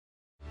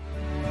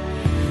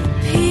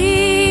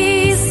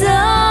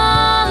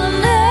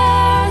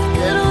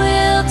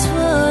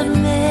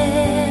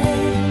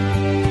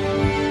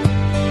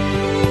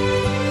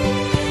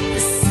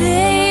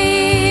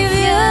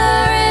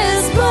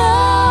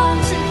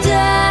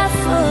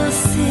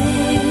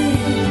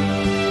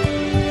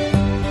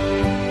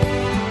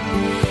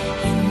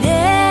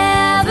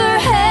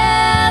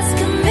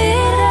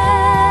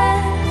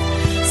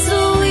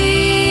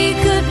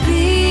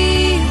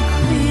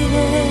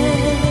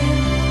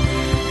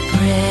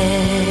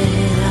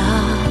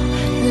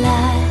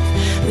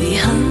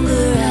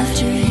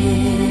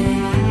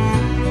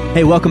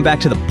Hey, welcome back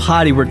to the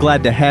Poddy. We're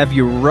glad to have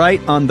you right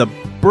on the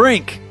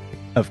brink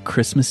of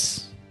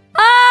Christmas.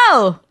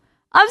 Oh,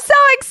 I'm so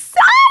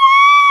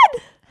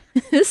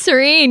excited!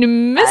 Serene,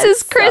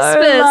 Mrs. Christmas.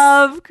 I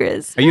love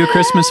Christmas. Are you a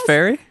Christmas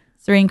fairy?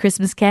 Serene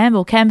Christmas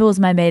Campbell. Campbell was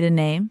my maiden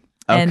name.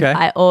 And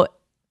Okay.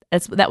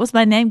 that was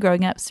my name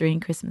growing up,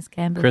 Serene Christmas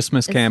Campbell.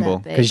 Christmas It's Campbell.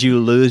 that big. Because you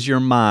lose your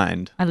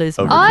mind. I lose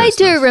my over mind. I do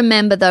Christmas.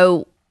 remember,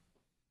 though,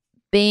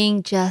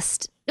 being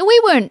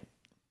we weren't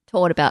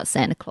taught about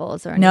Santa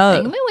Claus or anything. No.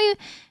 I mean,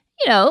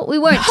 we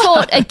weren't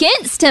taught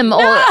against him,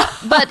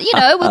 but we've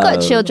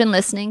got children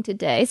listening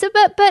today. So,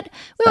 but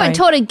we weren't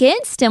taught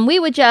against him. We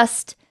were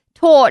just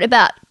taught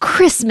about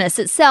Christmas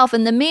itself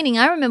and the meaning.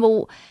 I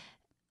remember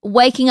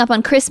waking up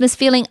on Christmas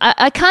feeling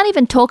I can't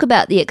even talk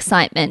about the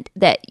excitement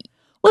that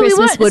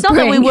Christmas would it's not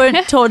bring. that we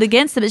weren't taught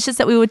against him. It's just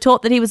that we were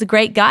taught that he was a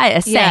great guy,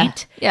 a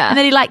saint, yeah. and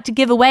that he liked to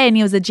give away, and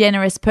he was a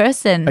generous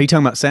person. Are you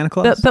talking about Santa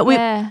Claus?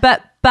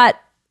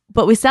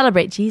 But we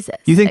celebrate Jesus.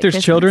 you think at there's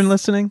Christmas. children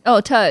listening? Oh,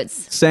 toads.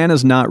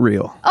 Santa's not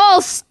real. Oh,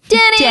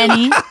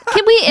 Denny.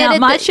 Can we Now, edit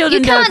my that?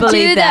 children You don't can't do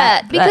believe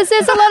that, but- because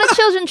there's a lot of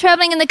children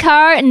traveling in the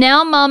car and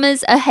now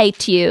mamas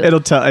hate you.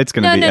 It's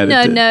going to be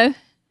edited. No.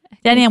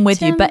 Danny, I'm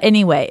with you. But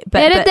anyway,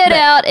 Edit that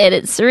out.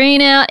 Edit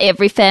Serene out.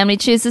 Every family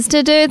chooses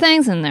to do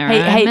things in their own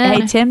Hey,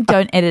 manner. Tim,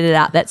 don't edit it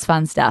out. That's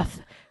fun stuff.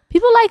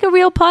 People like a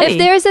real party. If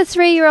there's a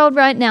 3-year-old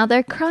right now,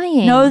 they're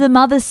crying. No, the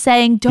mother's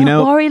saying, don't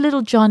worry,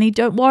 little Johnny,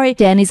 don't worry.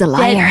 Danny's a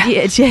liar.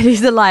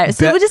 Danny's a liar.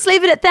 So we'll just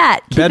leave it at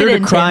that. Keep Better it to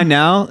in, cry Tim.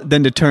 now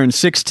than to turn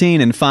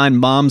 16 and find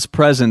mom's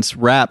presents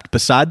wrapped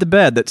beside the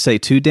bed that say,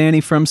 to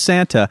Danny from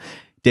Santa.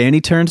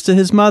 Danny turns to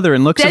his mother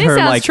and looks Danny at her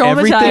sounds like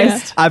everything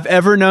traumatized. I've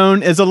ever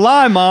known is a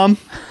lie, Mom.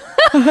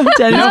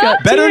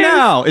 Better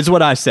now is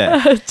what I said.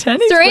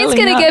 Serene's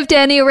going to give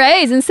Danny a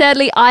raise, and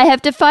sadly, I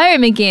have to fire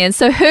him again.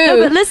 So who?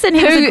 No, but listen,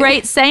 he was a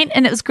great saint,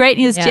 and it was great, and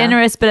he was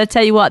generous. But I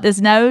tell you what,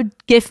 there's no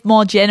gift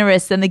more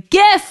generous than the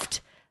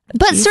gift.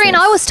 But Jesus. Serene,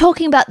 I was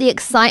talking about the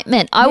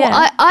excitement. I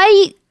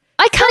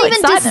can't No even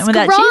excitement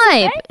without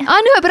describe. Jesus, eh?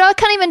 I know, but I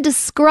can't even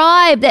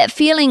describe that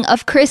feeling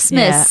of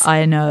Christmas. Yeah,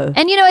 I know.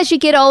 And as you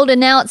get older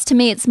now, to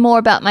me, it's more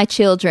about my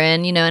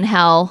children, and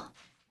how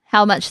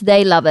much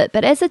they love it.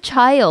 But as a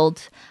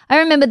child, I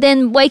remember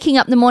then waking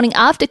up the morning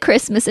after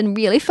Christmas and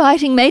really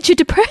fighting major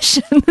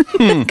depression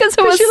because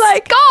it was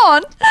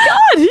gone.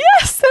 God,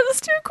 yes, that was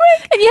too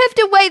quick. And you have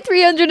to wait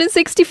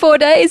 364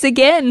 days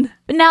again.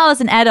 But now as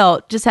an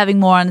adult, just having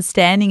more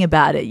understanding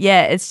about it,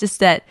 it's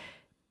just that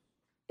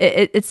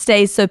it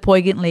stays so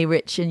poignantly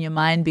rich in your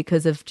mind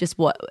because of just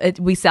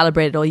we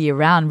celebrate it all year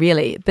round,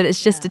 really. But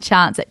it's just a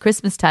chance at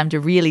Christmas time to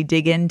really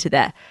dig into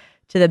that,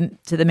 to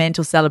the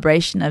mental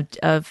celebration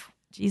of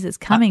Jesus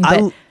coming.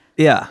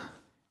 Yeah.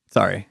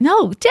 Sorry.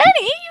 No,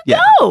 Danny, you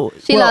know.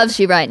 She loves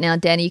you right now,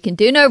 Danny. You can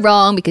do no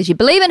wrong because you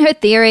believe in her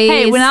theories.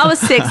 Hey, when I was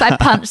 6, I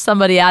punched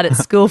somebody out at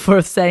school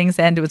for saying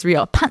Santa was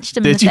real. I punched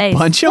him in the Did you face.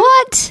 punch him?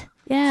 What?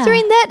 Yeah.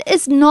 Serene, that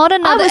is not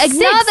another, I was 6.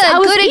 I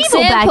was good evil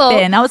example. back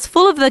then. I was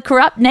full of the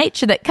corrupt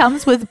nature that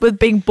comes with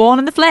being born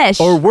in the flesh.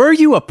 Or were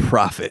you a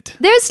prophet?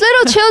 There's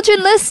little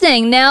children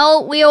listening.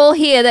 Now we all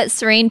hear that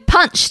Serene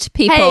punched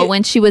people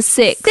when she was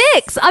 6.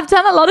 6. I've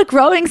done a lot of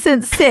growing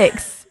since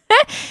 6.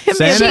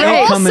 Santa She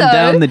ain't coming also-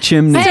 down the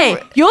chimney. Hey,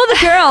 you're the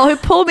girl who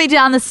pulled me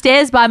down the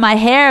stairs by my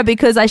hair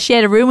because I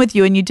shared a room with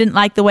you and you didn't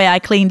like the way I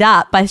cleaned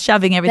up by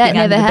shoving everything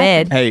That under the never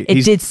bed. happened. Hey,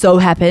 it did so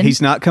happen.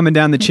 He's not coming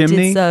down the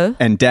chimney. so.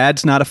 And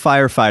Dad's not a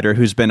firefighter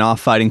who's been off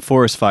fighting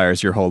forest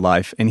fires your whole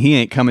life. And he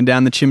ain't coming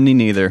down the chimney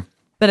neither.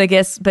 but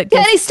guess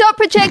Danny, stop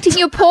projecting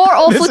your poor,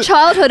 awful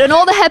childhood and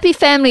all the happy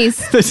families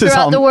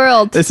throughout the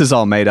world. This is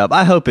all made up.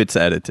 I hope it's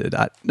edited.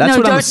 That's no,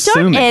 what I'm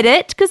assuming. don't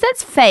edit because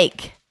that's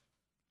fake.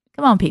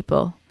 Come on,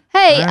 people.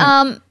 Hey,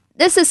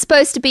 this is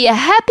supposed to be a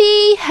happy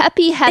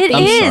It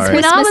I'm is. sorry.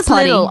 When I Christmas was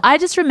party. little, I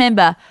just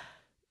remember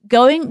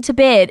going to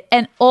bed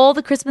and all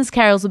the Christmas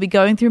carols would be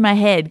going through my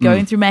head,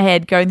 going through my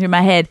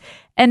head.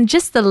 And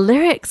just the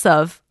lyrics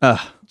of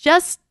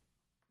just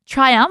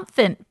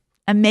triumphant,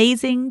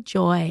 amazing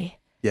joy.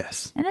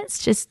 Yes. And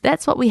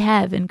that's what we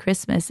have in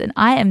Christmas. And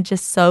I am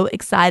just so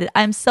excited.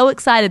 I'm so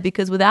excited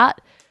because without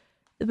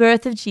the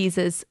birth of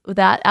Jesus,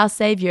 without our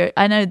Savior,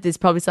 I know there's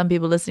probably some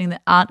people listening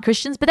that aren't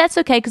Christians, but that's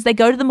okay because they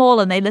go to the mall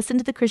and they listen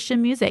to the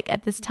Christian music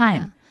at this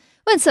time.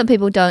 When some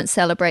people don't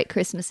celebrate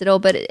Christmas at all,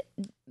 but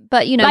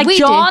Like we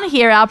John do.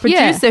 here, our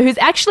producer, who's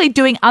actually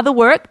doing other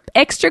work,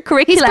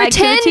 extracurricular He's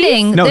activities.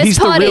 pretending. No, this he's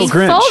the party. real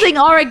Grinch. Folding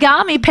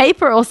origami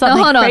paper or No,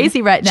 something hold on.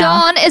 crazy right now.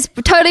 John is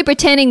totally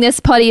pretending this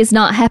party is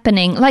not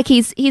happening. Like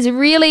he's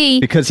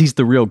really Because he's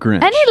the real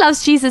Grinch. And he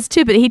loves Jesus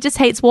too, but he just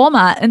hates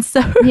Walmart. And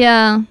so,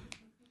 yeah.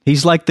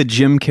 He's like the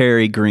Jim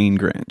Carrey Green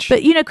Grinch.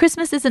 but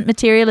Christmas isn't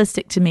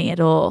materialistic to me at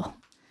all.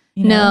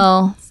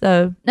 No.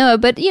 So, No,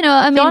 but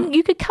I mean, John,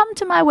 you could come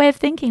to my way of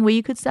thinking where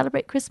you could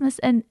celebrate Christmas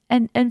and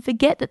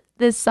forget that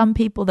there's some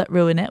people that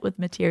ruin it with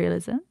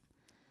materialism.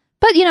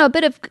 but a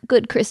bit of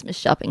good Christmas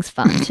shopping's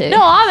fun too. No,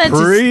 I'm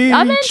Preach.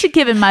 into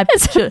giving my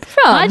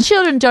my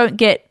children don't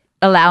get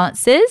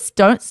allowances.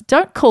 Don't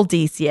call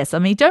DCS. I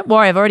mean, don't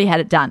worry, I've already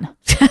had it done.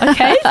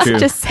 Okay, True.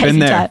 just Been saving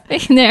there.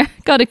 time. There,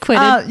 got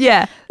acquitted.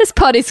 Yeah. This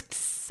Poddy's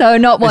so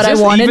not what It's I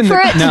just wanted even for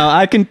it. No,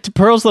 I can.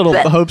 Pearl's little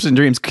hopes and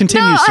dreams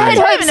continue. No, I had Serene.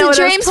 hopes know and what I was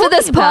dreams for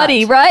this talking about.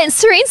 party, right? And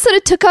Serene sort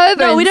of took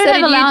over. No, we don't instead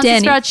have of you, allowances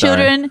Danny. for our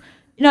children.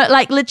 You know,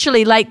 like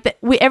literally, like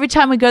we every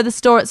time we go to the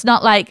store, it's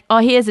not like, oh,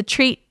 here's a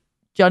treat,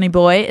 Johnny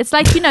boy. It's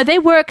like, you know, they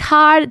work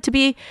hard to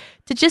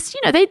just, you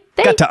know, they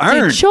Got to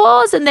earn. do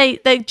chores and they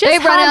just They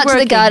run out to the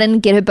hardworking. garden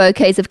and get her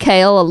bouquets of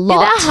kale a Yeah, lot.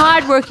 they're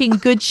hardworking,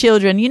 good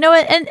children, you know,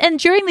 and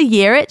during the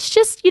year, it's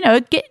just, you know,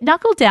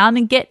 knuckle down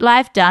and get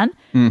life done.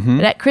 Mm-hmm.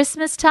 But at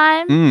Christmas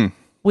time,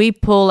 we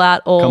pull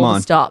out all Come the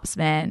on. stops,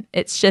 man.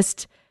 It's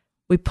just,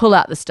 we pull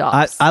out the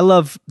stops. I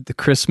love the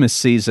Christmas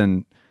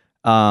season.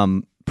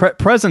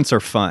 Presents are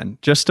fun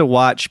just to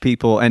watch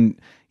people, and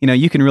you know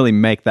you can really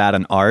make that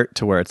an art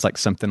to where it's like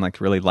something like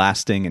really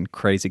lasting and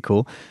crazy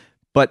cool.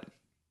 But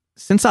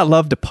since I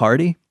love to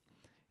party,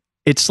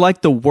 it's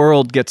like the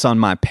world gets on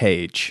my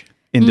page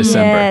in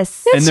December.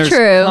 Yes. And there's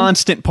true.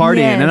 constant partying,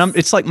 Yes. and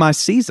it's like my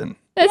season.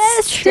 That's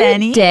Yes, true,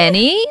 Danny.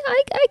 Danny.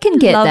 I can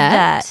get love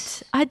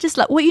that. I just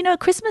love, well, you know,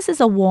 Christmas is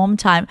a warm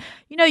time.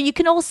 You know, you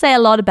can all say a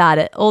lot about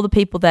it, all the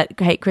people that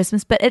hate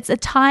Christmas, but it's a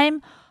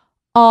time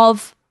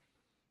of,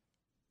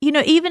 you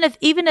know, even if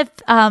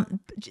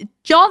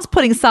John's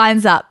putting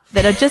signs up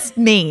that are just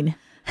mean,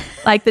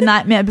 like the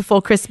Nightmare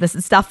Before Christmas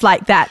and stuff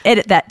like that.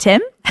 Edit that,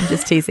 Tim. I'm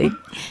just teasing.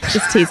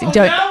 Just teasing.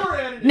 Don't.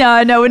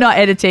 No, we're not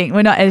editing.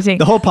 We're not editing.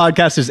 The whole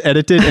podcast is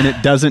edited, and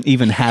it doesn't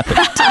even happen.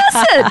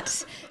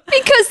 Doesn't.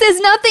 Because there's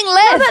nothing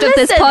left But of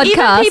this listen,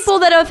 podcast. even people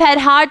that have had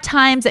hard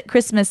times at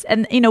Christmas,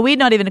 and you know, we're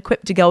not even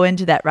equipped to go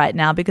into that right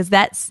now because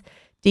that's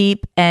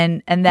deep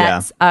and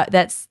that's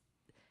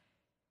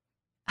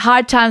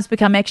hard times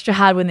become extra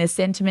hard when there's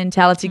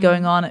sentimentality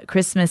going on at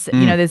Christmas.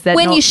 You know, there's that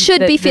when you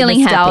should be feeling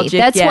happy. nostalgic-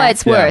 That's why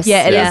it's worse.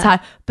 Yeah, it is hard.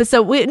 But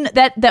so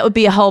that would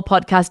be a whole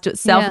podcast to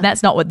itself, Yeah. and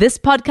that's not what this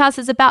podcast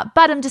is about.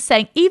 But I'm just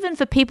saying, even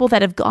for people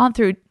that have gone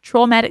through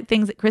traumatic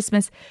things at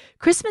Christmas,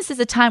 Christmas is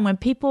a time when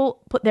people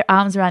put their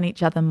arms around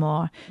each other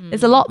more.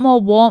 There's a lot more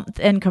warmth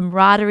and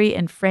camaraderie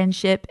and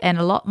friendship, and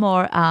a lot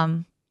more,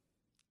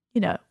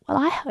 you know. Well,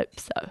 I hope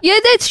so. Yeah,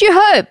 that's your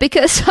hope,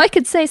 because I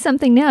could say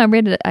something now.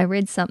 I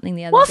read something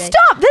the other Well, day.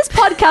 stop. This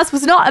podcast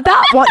was not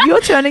about what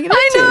you're turning it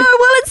I into. know.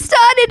 Well, it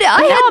started.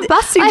 I am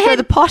busting I through had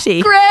the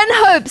potty. grand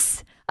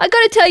hopes. I got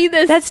to tell you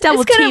this. That's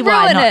double It's gonna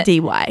TY, ruin not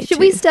it. DY. Should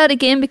we start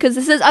again? Because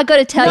this is. I got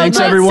to tell Thanks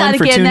you. might everyone start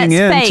for again, tuning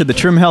that's in fake. to the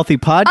Trim Healthy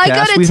podcast.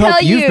 gotta We hope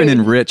tell you've been you.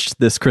 enriched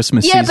this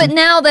Christmas Yeah, season. but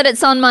now that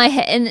it's on my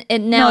head,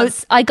 and now No.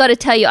 I got to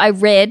tell you, I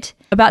read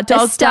About a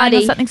dogs dying or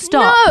study. something?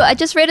 Stop. No, I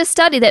just read a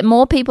study that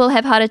more people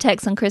have heart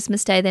attacks on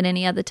Christmas Day than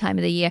any other time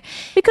of the year.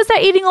 Because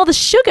they're eating all the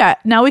sugar.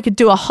 Now we could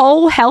do a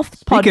whole health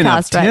Speaking of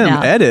podcast right Tim,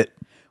 now. edit.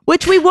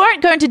 Which we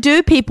weren't going to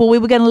do, people. We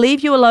were going to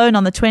leave you alone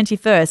on the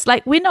 21st.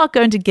 Like, we're not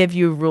going to give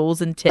you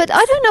rules and tips. But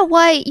I don't know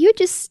why you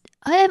just.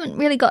 I haven't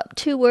really got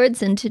 2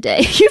 words in today.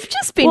 You've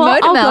just been Well,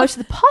 motor I'll go mouth. to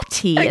the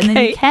potty and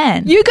then you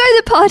can. You go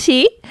to the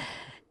potty.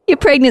 Your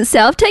pregnant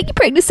self. Take your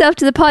pregnant self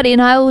to the potty,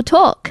 and I will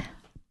talk.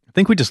 I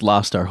think we just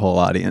lost our whole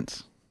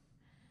audience.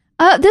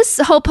 This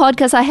whole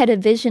podcast, I had a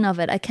vision of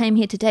it. I came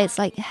here today. It's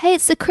like, hey,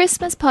 it's the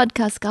Christmas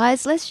podcast,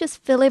 guys. Let's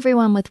just fill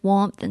everyone with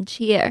warmth and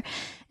cheer.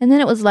 And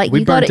then it was like, We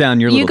you got burnt down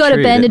your little got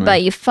tree, abandoned didn't we? by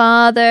your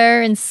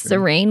father, and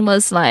Serene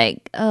was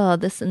like, oh,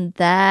 this and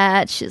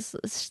that. She's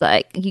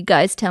like, you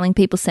guys telling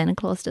people Santa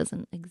Claus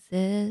doesn't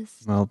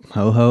exist. Well,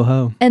 ho, ho,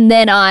 ho. And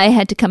then I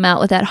had to come out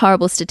with that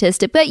horrible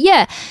statistic. But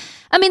yeah,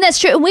 I mean, that's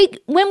true.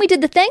 When we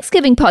did the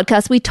Thanksgiving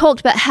podcast, we talked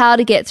about how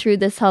to get through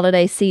this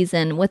holiday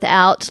season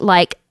without,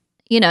 like,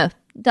 you know,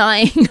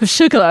 dying of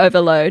sugar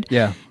overload.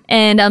 Yeah.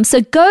 And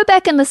so go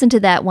back and listen to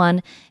that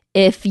one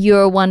if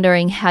you're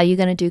wondering how you're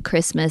going to do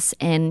Christmas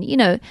and, you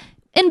know,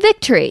 in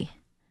victory.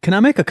 Can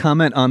I make a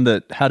comment on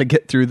the how to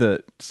get through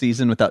the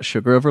season without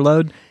sugar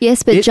overload?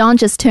 Yes, but John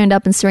just turned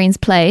up in Serene's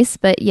place.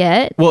 But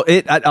yeah, Well,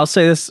 I'll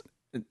say this,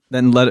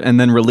 then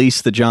then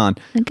release the John.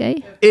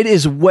 okay. It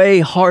is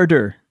way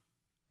harder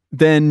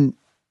than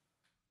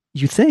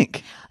you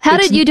think. How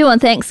It's did you do on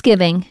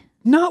Thanksgiving?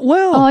 Not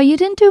well. Oh, you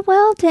didn't do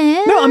well,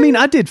 Dan. No, I mean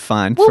I did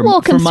fine. We'll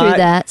walk him through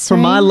that, For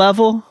my Serene.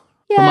 level.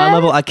 For my Yeah.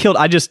 level,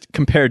 I just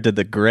compared to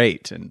the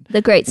great and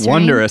The great Serene.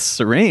 wondrous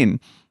Serene.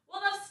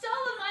 Well, they've stolen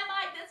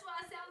my mic. That's why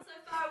I sound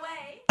so far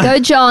away.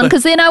 Go, John,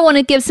 because then I want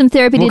to give some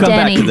therapy We'll to come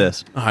Danny. back to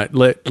this. All right,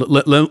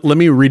 let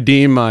me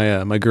redeem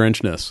my my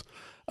Grinchness.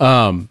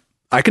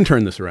 I can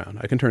turn this around.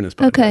 I can turn this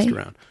podcast Okay.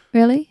 around.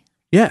 Really?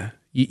 Yeah,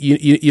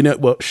 you know,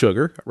 well,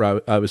 sugar,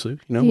 right, obviously.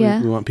 You know,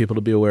 Yeah. we want people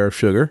to be aware of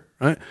sugar,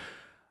 right?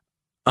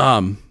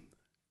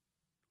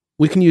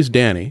 We can use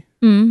Danny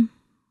to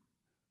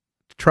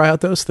try out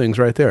those things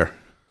right there.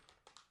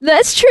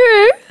 That's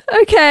true.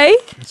 Okay.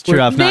 It's true.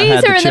 I've not These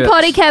had are in the chips.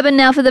 potty cabin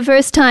now for the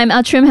first time,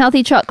 our Trim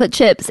Healthy chocolate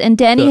chips, and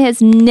Danny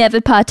has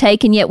never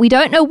partaken yet. We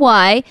don't know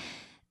why.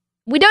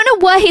 We don't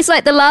know why he's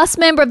like the last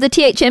member of the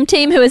THM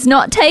team who has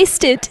not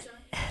tasted.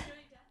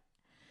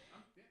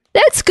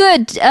 That's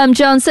good,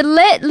 John. So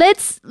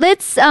let's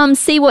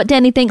see what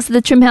Danny thinks of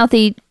the Trim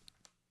Healthy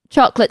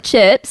chocolate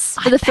chips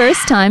for the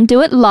first time.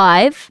 Do it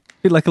live.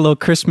 Be like a little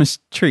Christmas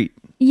treat.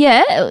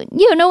 Yeah,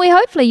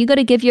 hopefully you got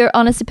to give your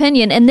honest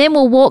opinion, and then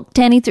we'll walk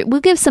Danny through.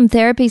 We'll give some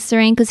therapy,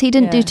 Serene, because he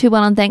didn't do too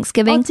well on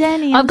Thanksgiving. Oh,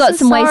 Danny, I've got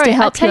some ways to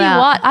help you out. I tell you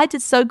what, I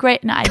did so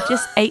great, and I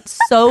just ate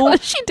so.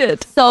 She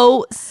did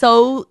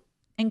so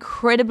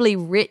incredibly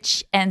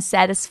rich and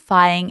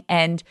satisfying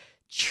and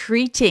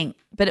treating,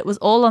 but it was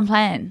all on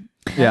plan.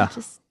 Yeah,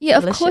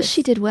 of course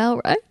she did well,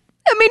 right?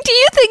 I mean, do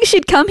you think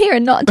she'd come here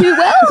and not do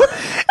well?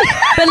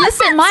 But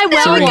listen, my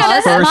First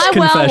well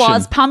confession.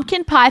 was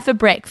pumpkin pie for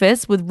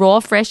breakfast with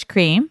raw fresh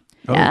cream.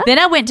 Yeah. Then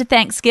I went to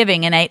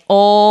Thanksgiving and ate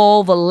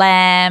all the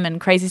lamb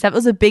and crazy stuff. It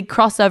was a big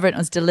crossover and it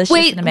was delicious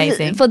and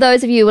amazing. For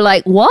those of you who were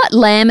like, what,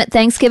 lamb at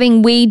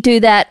Thanksgiving? We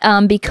do that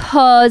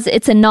because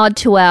it's a nod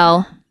to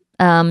our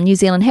New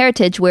Zealand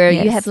heritage, where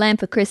you have lamb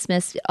for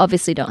Christmas.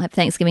 Obviously don't have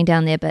Thanksgiving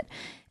down there, but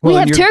we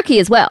have turkey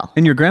as well.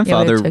 And your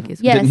grandfather,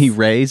 didn't he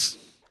raise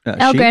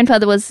Our sheep?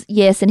 grandfather was,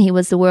 yes, and he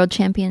was the world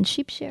champion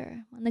sheep shearer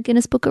on the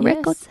Guinness Book of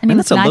Records. And he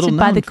was that's a little knighted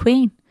by known. the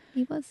Queen.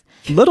 He was.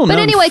 Little But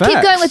known anyway, keep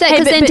facts. going with that,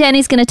 because then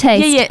Danny's going to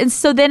taste. Yeah. And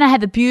so then I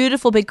had the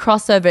beautiful big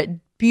crossover,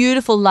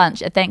 beautiful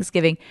lunch at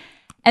Thanksgiving.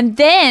 And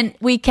then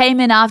we came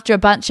in after a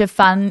bunch of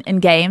fun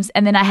and games.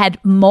 And then I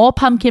had more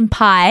pumpkin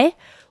pie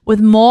with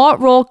more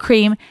raw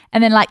cream.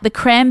 And then like the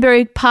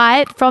cranberry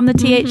pie from the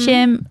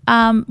THM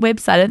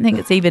website. I don't think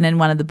it's even in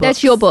one of the books.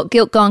 That's your book,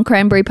 Guilt Gone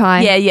Cranberry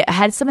Pie. Yeah. I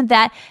had some of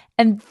that.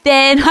 And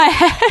then I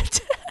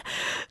had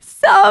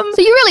some.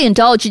 So you really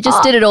indulged. You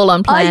just did it all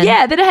on plan.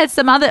 Yeah, then I had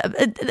some other.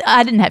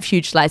 I didn't have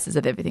huge slices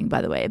of everything,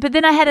 by the way. But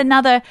then I had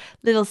another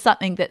little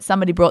something that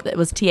somebody brought that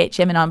was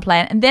THM and on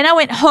plan. And then I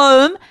went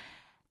home.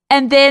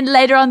 And then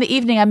later on the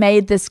evening, I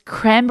made this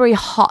pumpkin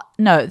hot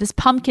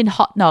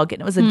nog.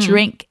 And it was a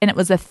drink. And it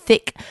was a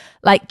thick,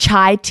 like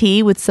chai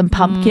tea with some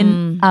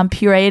pumpkin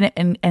puree in it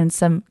and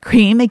some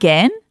cream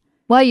again.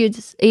 Why are you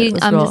just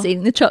eating? I'm just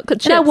eating the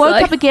chocolate chips. And I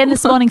woke up again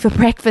this morning for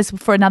breakfast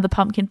for another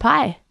pumpkin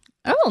pie.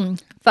 Oh,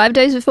 5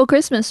 days before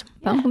Christmas.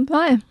 Pumpkin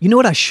pie. You know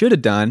what I should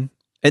have done?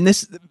 And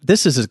this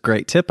is a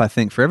great tip, I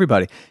think, for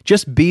everybody.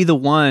 Just be the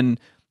one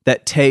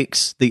that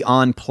takes the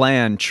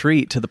on-plan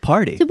treat to the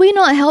party. Did we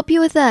not help you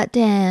with that,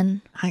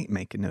 Dan? I ain't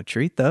making no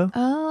treat, though.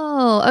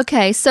 Oh,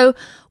 okay. So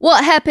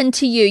what happened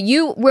to you?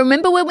 You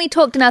remember when we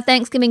talked in our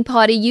Thanksgiving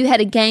party, you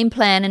had a game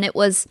plan, and it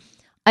was,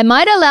 I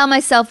might allow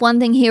myself one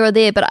thing here or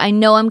there, but I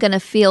know I'm going to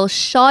feel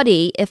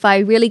shoddy if I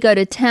really go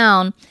to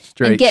town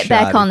and get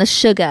back on the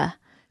sugar.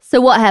 So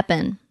what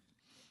happened?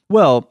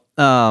 Well,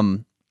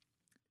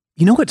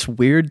 you know what's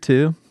weird,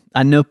 too?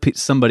 I know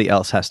somebody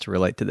else has to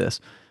relate to this.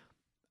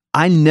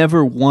 I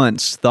never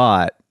once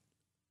thought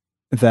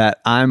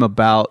that I'm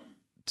about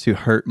to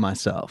hurt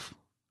myself.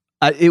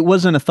 It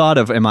wasn't a thought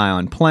of, am I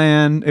on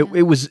plan?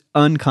 It was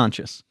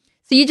unconscious.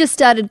 So you just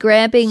started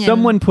grabbing.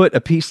 Someone put a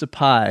piece of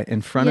pie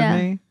in front of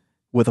me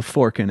with a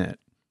fork in it.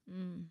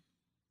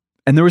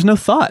 And there was no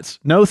thoughts.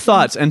 No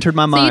thoughts entered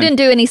my mind. So you didn't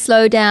do any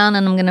slow down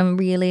and I'm going to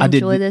really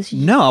enjoy this?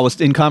 No, I was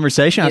in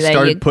conversation. I There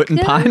started you putting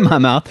go. pie in my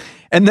mouth.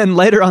 And then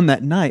later on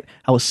that night,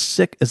 I was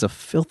sick as a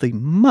filthy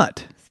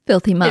mutt.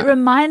 Filthy mutt. It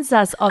reminds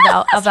us of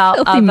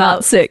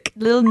our sick.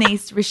 little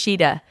niece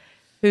Rashida,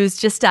 who's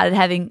just started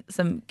having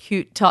some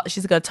cute.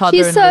 She's got a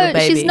toddler and a little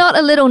baby. She's not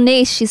a little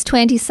niece. She's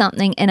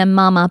 20-something and a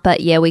mama.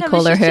 But yeah, we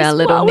call her our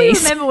little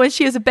niece. We remember when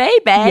she was a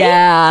baby.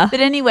 Yeah.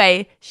 But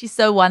anyway, she's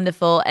so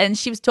wonderful, and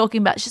she was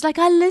talking about. She's like,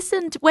 I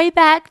listened way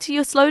back to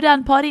your slow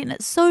down potty, and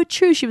it's so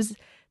true. She's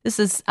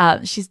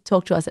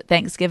talked to us at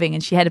Thanksgiving,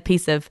 and she had a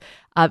piece of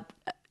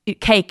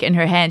cake in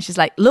her hand. She's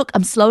like, look,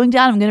 I'm slowing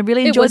down. I'm going to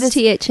really enjoy this.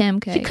 It was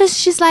THM cake. Because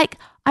she's like,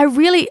 I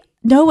really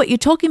know what you're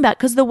talking about,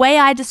 because the way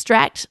I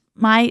distract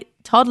my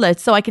toddler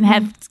so I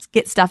can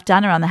get stuff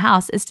done around the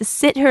house is to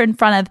sit her in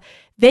front of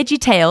Veggie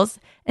Tales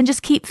and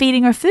just keep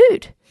feeding her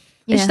food.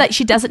 And she's like,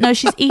 she doesn't know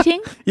she's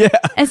eating. Yeah.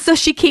 And so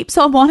she keeps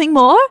on wanting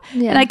more.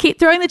 Yeah. And I keep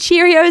throwing the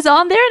Cheerios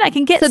on there and I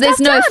can get stuff done.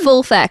 So there's no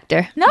full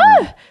factor. No.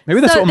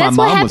 Maybe that's what my mom was doing. That's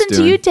what happened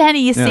to you, Danny.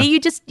 You see,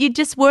 you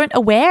just weren't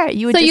aware.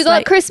 You were so you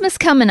got Christmas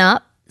coming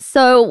up.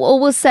 So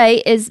all we'll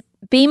say is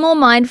be more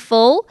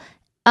mindful.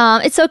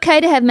 It's okay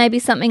to have maybe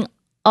something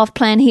off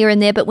plan here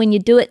and there, but when you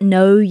do it,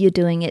 know you're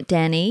doing it,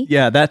 Danny.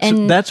 Yeah,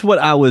 that's what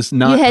I was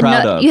not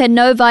proud of. You had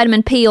no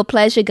vitamin P or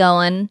pleasure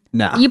going.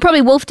 No. You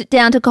probably wolfed it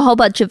down, took a whole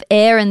bunch of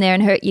air in there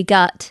and hurt your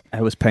gut.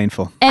 It was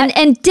painful.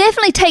 And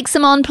definitely take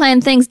some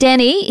on-plan things,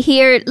 Danny.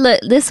 Here,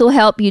 look, this will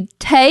help you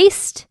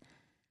taste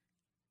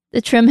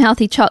the Trim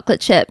Healthy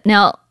Chocolate Chip.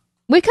 Now,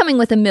 we're coming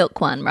with a milk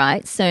one,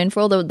 right? Soon,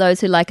 for all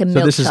those who like a milk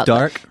chocolate. So this is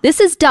dark? This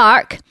is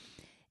dark.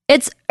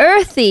 It's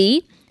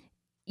earthy.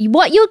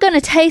 What you're going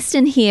to taste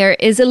in here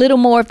is a little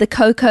more of the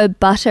cocoa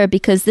butter,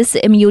 because this,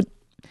 you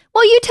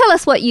tell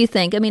us what you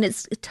think. I mean,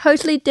 it's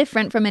totally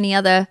different from any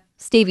other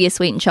stevia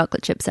sweetened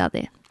chocolate chips out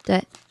there.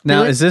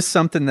 Now, is this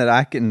something that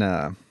I can,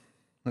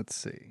 let's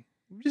see.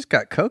 We just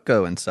got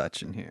cocoa and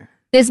such in here.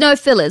 There's no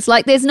fillers.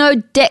 Like, there's no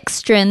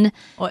dextrin.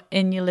 Or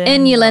inulin.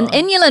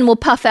 Inulin will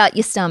puff out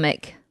your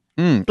stomach.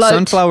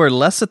 Sunflower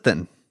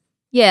lecithin.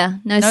 Yeah,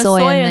 no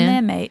soy in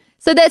there, mate.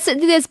 So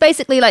there's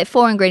basically like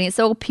 4 ingredients.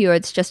 They're all pure.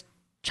 It's just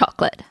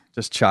chocolate.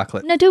 Just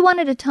chocolate. No, do one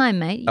at a time,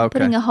 mate. You're Okay.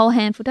 putting a whole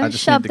handful. Don't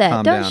just shove need to that.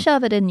 calm Don't down.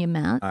 shove it in your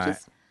mouth. All right.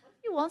 Just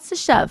He wants to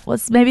shove.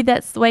 Maybe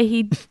that's the way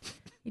he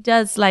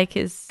does like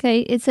his.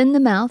 okay. It's in the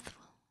mouth.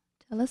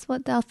 Tell us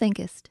what thou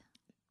thinkest.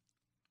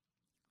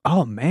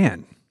 Oh,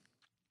 man.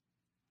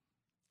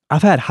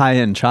 I've had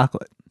high-end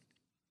chocolate.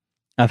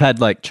 I've had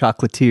like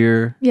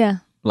chocolatier, Yeah.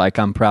 like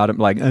I'm proud of,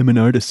 like I'm an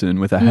artisan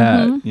with a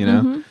hat, you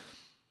know? Mhm.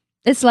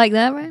 It's like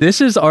that, right?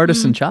 This is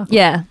artisan chocolate.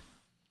 Yeah.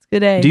 It's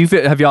good,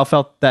 eh? Have y'all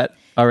felt that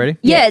already?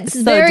 Yeah, it's it's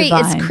so very.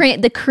 divine.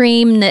 It's the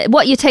cream.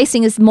 What you're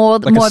tasting is more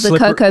Like a more of the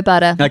slipper- cocoa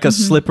butter. Like a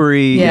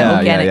slippery, yeah, yeah,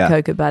 organic yeah.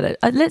 cocoa butter.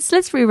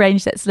 Let's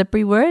rearrange that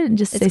slippery word and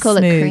just say It's called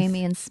smooth. it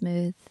creamy and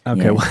smooth.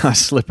 Okay, Yeah. well,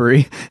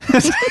 slippery.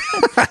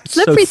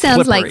 Slippery So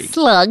sounds like slippery.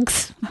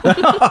 slugs.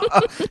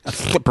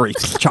 Slippery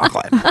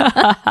chocolate.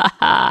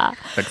 But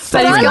he's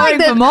I going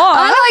like for more.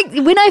 I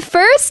like when I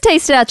first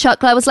tasted our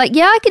chocolate, I was like,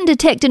 yeah, I can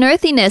detect an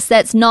earthiness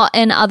that's not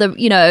in other,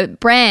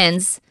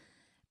 brands.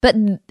 But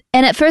and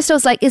at first I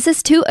was like, is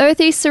this too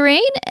earthy,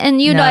 Serene?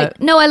 And you're No. like,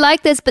 no, I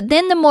like this. But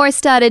then the more I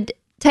started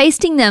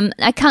tasting them,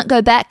 I can't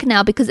go back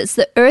now because it's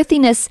the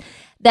earthiness,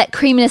 that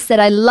creaminess that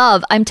I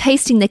love. I'm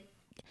tasting the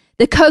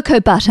cocoa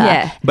butter.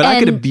 Yeah. But I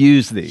could And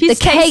abuse these. She's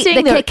the cake-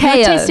 tasting the you're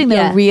cacao, tasting the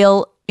yeah.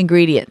 real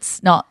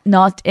ingredients, not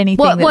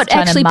anything that's what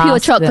trying to actually pure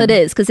mask chocolate them.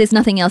 is, because there's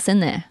nothing else in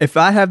there. If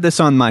I have this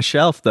on my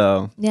shelf,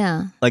 though,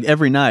 Yeah. like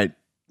every night,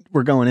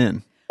 we're going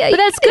in. Yeah, But you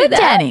that's can do good,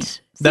 that. Danny. See,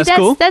 That's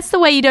cool. That's the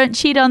way you don't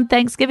cheat on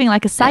Thanksgiving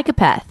like a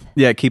psychopath.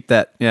 Yeah, keep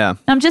that. Yeah.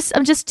 I'm just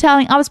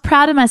telling. I was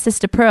proud of my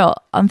sister Pearl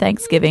on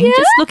Thanksgiving. Yeah?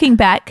 Just looking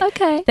back,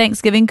 Okay.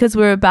 Thanksgiving, because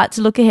we're about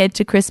to look ahead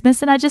to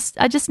Christmas, and I just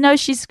know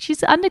she's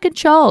under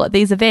control at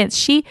these events.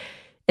 She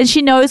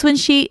knows when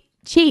she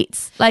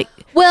cheats. Like,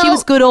 Well- she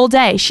was good all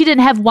day. She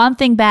didn't have one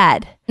thing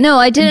bad. No,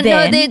 I didn't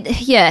know Then-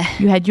 that. Yeah.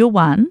 You had your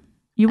one.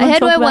 You I want to had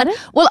talk my about one. it?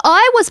 Well,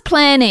 I was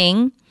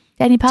planning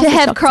Danny, pass to the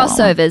have chocolates.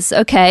 I want one. crossovers,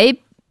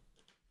 okay?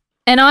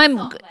 And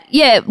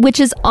which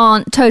is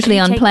totally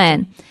on Take it.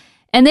 plan.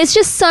 And there's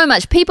just so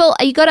much. People,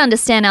 you got to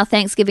understand our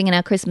Thanksgiving and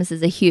our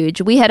Christmases are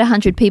huge. We had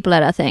 100 people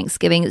at our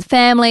Thanksgiving. It's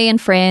family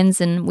and friends,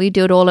 and we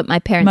do it all at my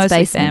parents' Mostly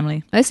basement.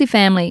 family. Mostly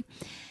family.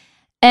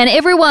 And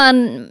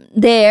everyone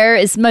there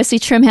is mostly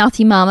trim,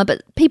 healthy mama,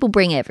 but people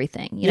bring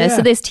everything, Yeah.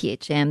 So there's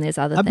THM, there's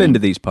other I've things. been to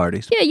these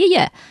parties.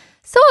 Yeah.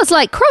 So I was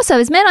like,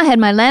 crossovers, man. I had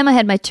my lamb, I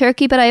had my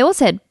turkey, but I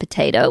also had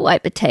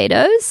white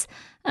potatoes.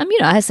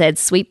 I said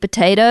sweet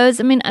potatoes.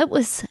 I mean, it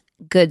was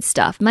good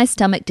stuff. My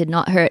stomach did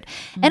not hurt.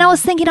 And I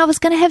was thinking I was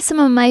going to have some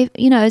of my,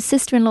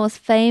 sister-in-law's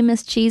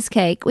famous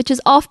cheesecake, which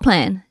is off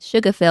plan,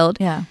 sugar filled.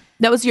 Yeah,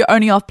 that was your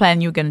only off plan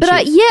you were going to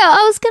But choose.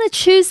 I was going to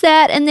choose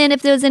that. And then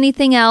if there was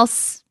anything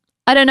else,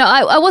 I don't know.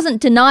 I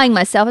wasn't denying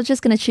myself. I was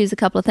just going to choose a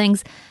couple of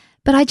things.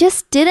 But I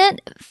just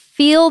didn't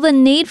feel the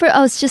need for it.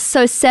 I was just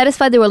so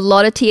satisfied. There were a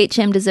lot of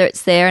THM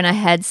desserts there. And I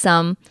had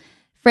some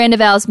friend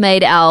of ours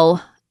made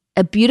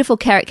a beautiful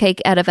carrot cake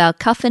out of our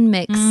cuffin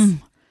mix.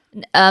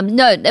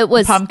 No, it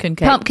was Pumpkin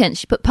cake. Pumpkin.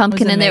 She put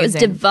pumpkin It was in there. It was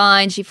amazing.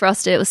 divine. She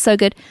frosted it. It was so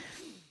good.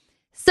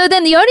 So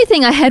then the only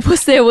thing I had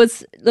there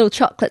was little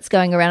chocolates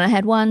going around. I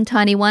had one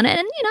tiny one,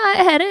 and I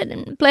had it,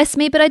 and bless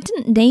me, but I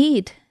didn't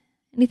need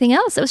anything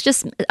else. It was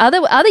just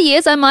other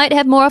years I might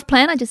have more off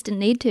plan. I just didn't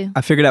need to.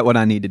 I figured out what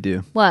I need to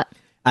do. What?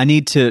 I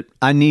need to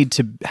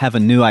have a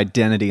new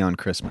identity on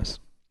Christmas.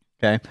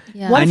 Okay.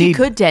 Yeah. What I if need- you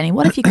could, Danny?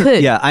 What if you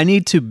could? Yeah, I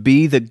need to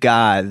be the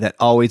guy that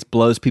always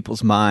blows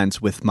people's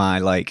minds with my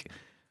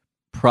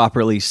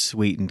properly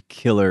sweetened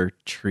killer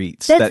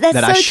treats That's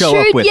that I so show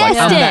true. up with. Yes,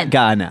 I'm Dan. that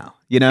guy now.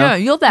 Yeah,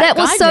 you're That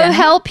will guy, so Danny.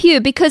 help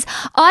you, because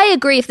I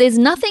agree. If there's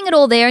nothing at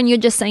all there and you're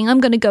just saying, I'm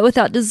going to go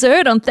without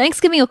dessert on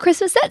Thanksgiving or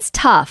Christmas, that's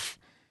tough.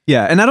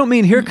 Yeah, and I don't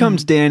mean here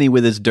comes Danny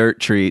with his dirt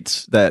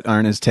treats that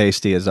aren't as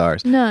tasty as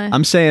ours. No.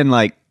 I'm saying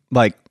like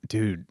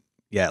dude,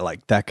 yeah,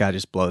 like that guy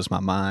just blows my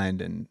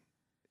mind, and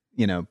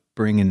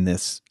bringing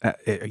this. Are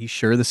you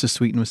sure this is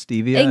sweetened with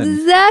stevia? And-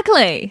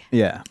 Exactly.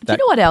 yeah, Do you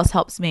know what else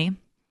helps me?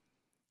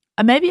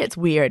 Maybe it's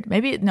weird.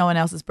 Maybe no one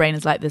else's brain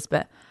is like this,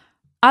 but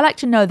I like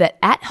to know that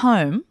at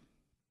home,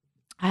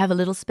 I have a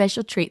little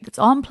special treat that's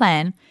on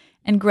plan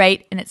and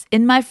great, and it's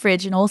in my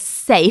fridge and all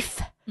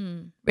safe,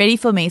 ready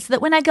for me, so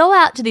that when I go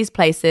out to these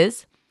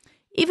places,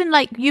 even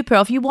like you,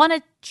 Pearl, if you want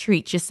to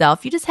treat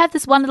yourself, you just have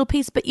this one little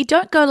piece, but you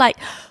don't go like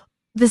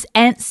this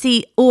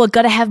antsy, oh, I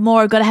got to have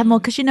more,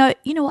 because you know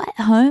what?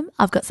 At home,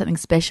 I've got something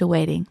special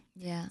waiting,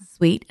 Yeah.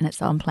 sweet, and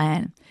it's on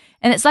plan.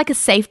 And it's like a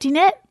safety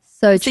net.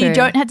 So So true. you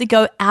don't have to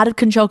go out of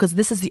control because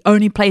this is the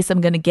only place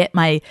I'm going to get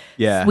my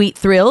Yeah. sweet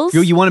thrills.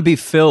 You want to be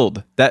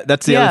filled.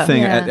 That's the Yeah. other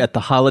thing Yeah. at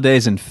the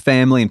holidays and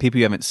family and people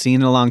you haven't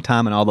seen in a long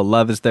time, and all the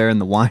love is there and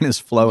the wine is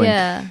flowing.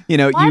 Yeah.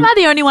 Why am I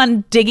the only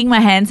one digging my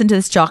hands into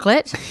this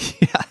chocolate?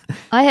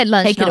 I had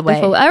lunch Take it not away.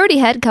 before. I already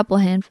had a couple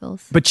of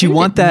handfuls. But you Who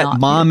want did that not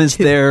mom get is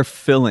to? there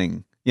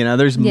filling.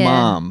 There's Yeah.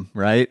 mom,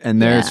 right? And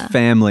there's Yeah.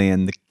 family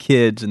and the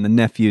kids and the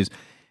nephews,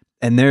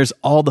 and there's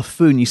all the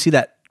food. And you see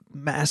that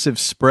massive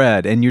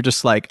spread, and you're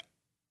just like,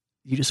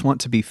 you just want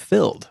to be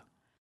filled.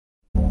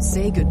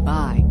 Say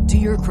goodbye to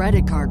your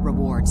credit card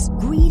rewards.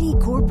 Greedy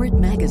corporate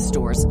mega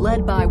stores,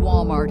 led by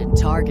Walmart and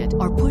Target,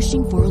 are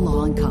pushing for a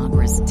law in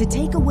Congress to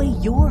take away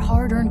your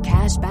hard-earned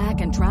cash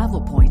back and travel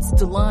points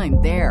to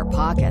line their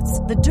pockets.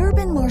 The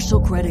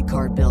Durbin-Marshall credit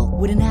card bill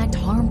would enact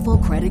harmful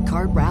credit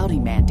card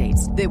routing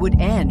mandates that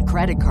would end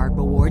credit card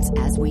rewards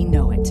as we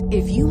know it.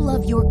 If you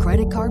love your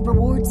credit card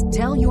rewards,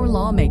 tell your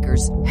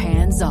lawmakers,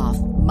 hands off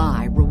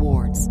my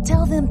rewards.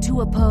 Tell them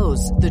to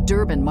oppose the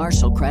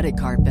Durbin-Marshall credit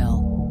card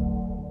bill.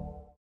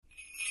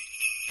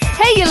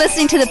 Hey, you're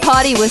listening to The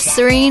Poddy with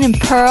Serene and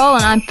Pearl,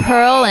 and I'm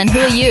Pearl, and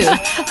who are you?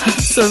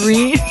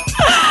 Serene.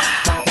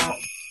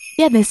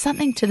 Yeah, there's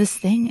something to this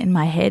thing in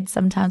my head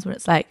sometimes when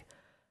it's like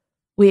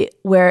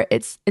where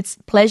it's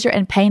pleasure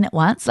and pain at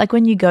once. Like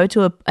when you go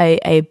to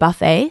a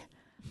buffet,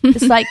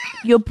 it's like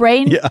your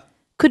brain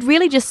could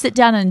really just sit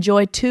down and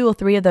enjoy 2 or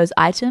 3 of those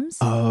items.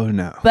 Oh,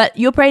 no. But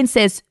your brain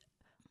says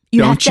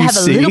you have to have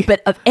a little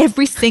bit of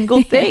every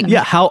single thing.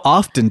 Yeah, how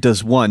often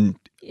does one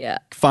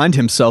find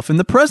himself in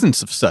the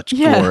presence of such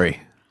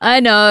glory? I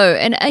know.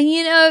 And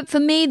you know, for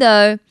me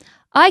though,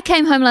 I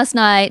came home last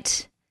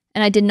night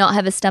and I did not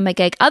have a stomach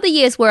ache. Other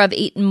years where I've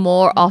eaten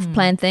more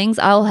off-plan things,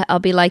 I'll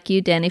be like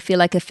you, Danny, feel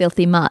like a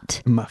filthy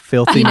mutt.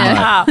 Filthy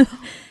mutt.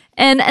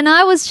 And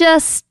I was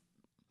just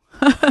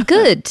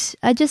good.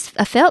 I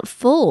felt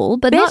full,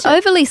 but not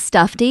overly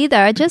stuffed either.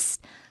 I don't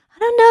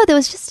know. There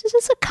was just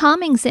a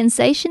calming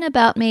sensation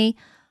about me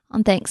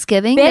on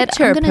Thanksgiving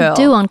that I'm going to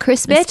do on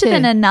Christmas Better too.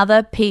 than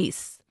another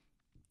piece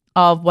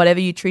of whatever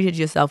you treated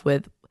yourself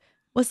with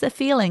was the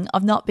feeling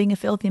of not being a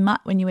filthy mutt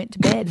when you went to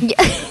bed.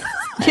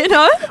 You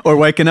know? Or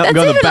waking up and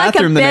going to the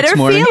bathroom the next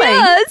morning. Feeling.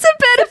 Yeah, it's a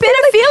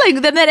better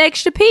feeling than that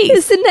extra piece.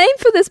 It's the name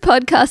for this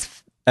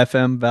podcast.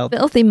 FM Val.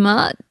 Filthy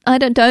mutt.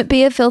 Don't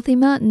be a filthy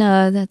mutt.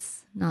 No,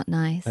 that's not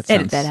nice.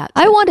 Edit that out.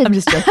 I'm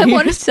just joking.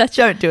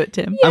 Don't do it,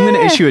 Tim. I'm going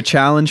to issue a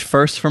challenge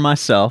first for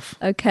myself.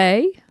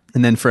 Okay.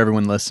 And then for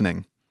everyone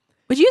listening.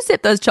 Would you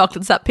zip those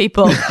chocolates up,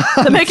 people?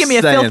 They're making me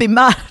a filthy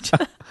mutt.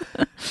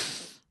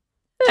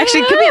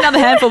 Actually, give me another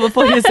handful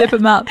before you zip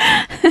them up.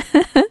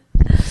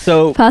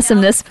 So pass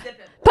them this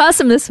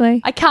way.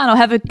 I can't. I'll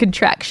have a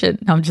contraction.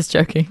 No, I'm just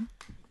joking.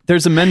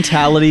 There's a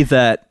mentality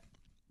that,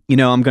 you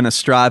know, I'm going to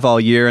strive all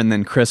year and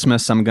then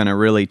Christmas I'm going to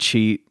really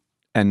cheat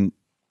and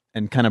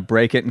kind of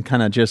break it and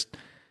kind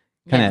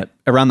of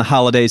around the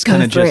holidays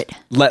kind of just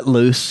let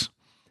loose.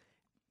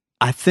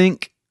 I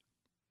think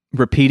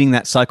repeating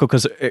that cycle,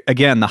 because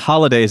again, the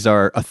holidays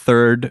are a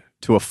third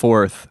to a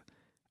fourth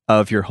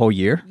of your whole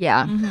year.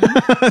 Yeah.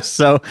 Mm-hmm.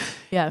 So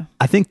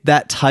I think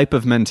that type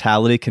of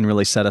mentality can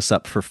really set us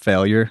up for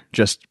failure.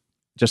 Just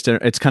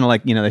it's kind of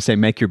like, you know, they say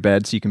make your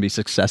bed so you can be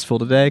successful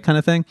today kind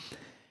of thing.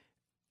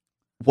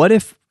 What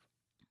if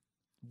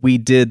we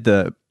did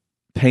the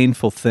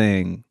painful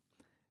thing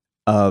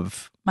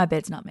of... My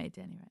bed's not made,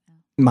 Danny, right now.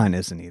 Mine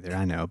isn't either,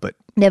 I know, but...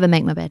 Never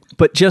make my bed.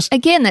 But just...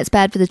 Again, that's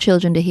bad for the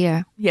children to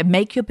hear. Yeah,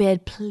 make your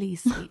bed,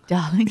 please, sweet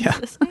darling. Yeah.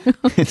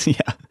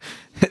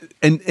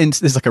 And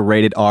there's like a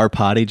rated R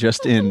potty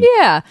just in...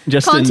 Yeah.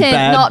 Just content in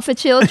bad, not for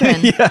children.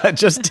 Yeah,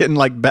 just in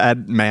like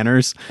bad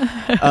manners.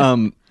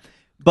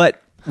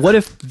 But what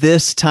if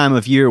this time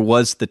of year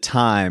was the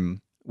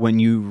time when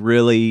you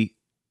really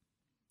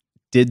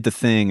did the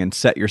thing and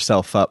set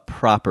yourself up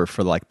proper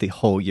for like the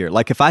whole year?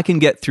 Like if I can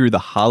get through the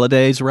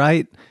holidays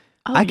right,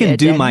 I can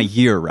do my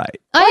year right.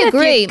 I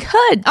agree.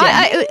 Could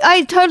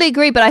I totally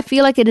agree, but I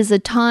feel like it is a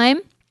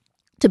time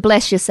to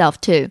bless yourself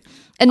too.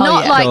 And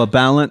not like... So a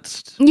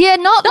balanced... Yeah,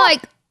 not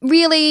like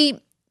really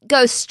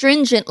go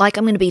stringent, like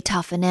I'm going to be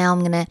tougher now,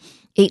 I'm going to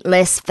eat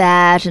less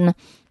fat. And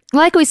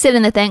like we said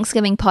in the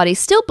Thanksgiving potty,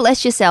 still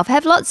bless yourself.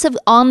 Have lots of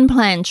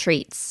on-plan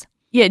treats.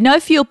 Yeah, no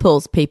fuel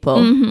pulls, people.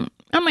 Mm-hmm.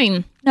 I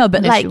mean... No,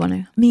 but like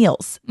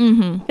meals.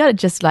 Mm-hmm. You got to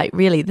just like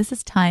really, this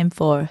is time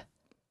for,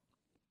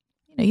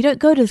 you know, you don't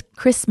go to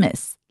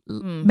Christmas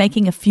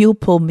making a fuel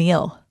pull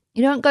meal.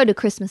 You don't go to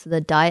Christmas with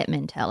a diet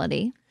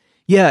mentality.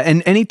 Yeah,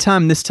 and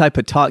anytime this type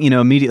of talk, you know,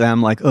 immediately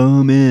I'm like,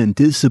 oh man,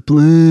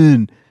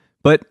 discipline.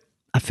 But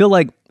I feel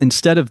like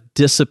instead of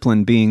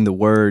discipline being the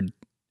word,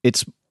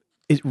 it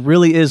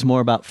really is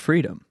more about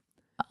freedom.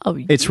 Oh,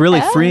 it's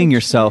really freeing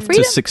yourself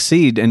to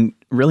succeed and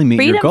really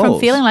meet your goals. Freedom from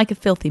feeling like a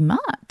filthy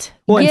mutt.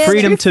 Well, and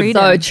freedom to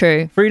so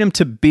true. Freedom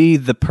to be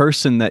the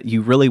person that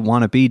you really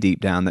want to be deep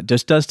down. That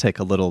just does take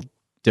a little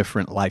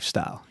different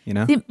lifestyle, you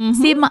know.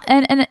 See,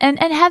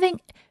 and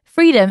having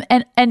freedom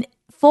and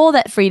for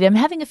that freedom,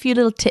 having a few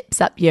little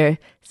tips up your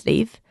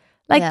sleeve.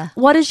 Like,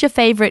 what is your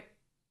favorite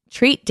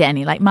treat,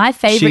 Danny? Like my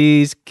favorite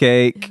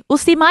cheesecake. Well,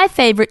 see, my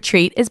favorite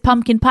treat is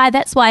pumpkin pie.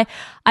 That's why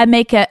I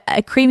make a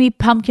creamy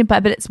pumpkin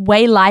pie, but it's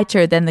way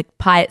lighter than the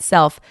pie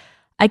itself.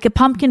 Like a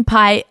pumpkin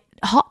pie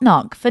hot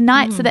nog for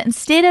night, so that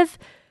instead of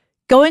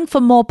going for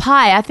more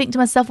pie, I think to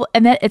myself, well,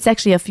 and that it's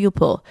actually a fuel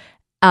pull.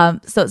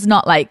 So it's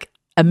not like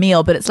a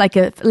meal, but it's like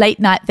a late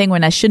night thing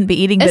when I shouldn't be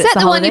eating. Is that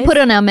the one you put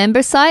on our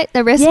member site,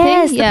 the recipe?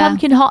 Yes, the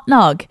pumpkin hot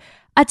nog.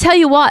 I tell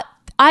you what,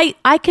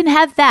 I can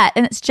have that,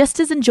 and it's just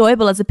as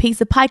enjoyable as a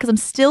piece of pie because I'm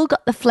still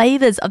got the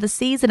flavors of the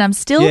season. I'm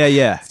still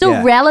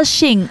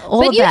relishing all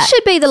but of you that.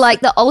 should be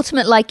the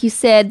ultimate, like you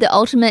said, the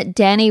ultimate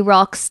Danny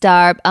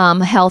Rockstar,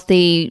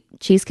 healthy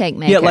cheesecake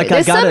maker. Yeah, like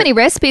there's so many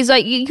recipes.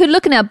 Like you could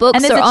look in our books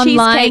and there's or a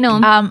online.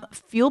 cheesecake,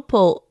 fuel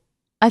pull.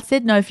 I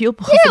said no fuel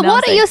pulse. Yeah,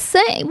 what are you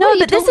saying? No,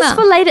 but this is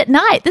for late at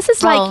night. This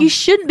is like you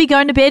shouldn't be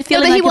going to bed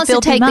feeling like he wants to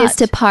take this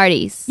to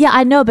parties. Yeah,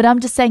 I know, but I'm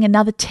just saying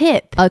another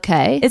tip.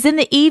 Okay. Is in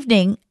the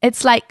evening,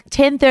 it's like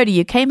 10:30.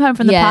 You came home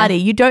from the party.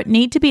 You don't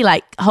need to be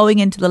like hoeing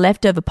into the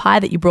leftover pie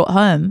that you brought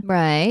home.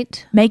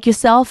 Right. Make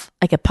yourself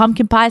like a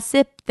pumpkin pie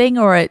sip thing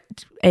or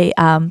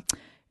a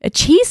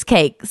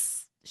cheesecake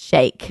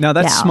shake. No,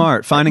 that's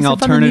smart. Finding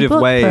alternative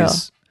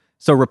ways.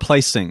 So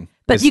replacing.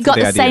 But you got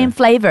the same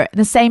flavor,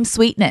 the same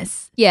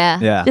sweetness.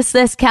 Yeah. Just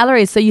less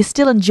calories, so you're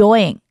still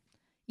enjoying.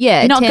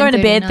 Yeah. You're not going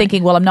to bed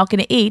thinking, well, I'm not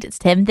going to eat. It's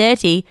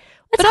 10:30.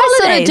 But I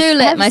sort of do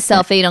let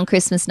myself eat on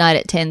Christmas night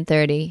at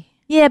 10:30.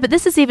 Yeah, but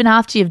this is even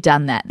after you've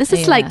done that. This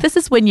is this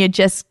is when you're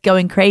just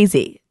going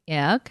crazy.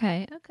 Yeah,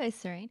 okay. Okay,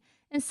 Serene.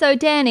 And so,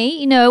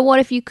 Danny, what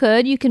if you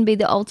can be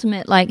the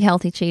ultimate, like,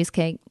 healthy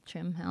cheesecake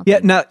trim healthy. Yeah,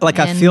 no, like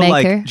I feel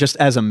maker. like just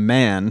as a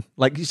man,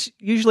 like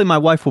usually my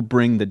wife will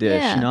bring the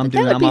dish. Yeah,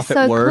 I'm off so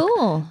at work,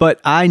 cool.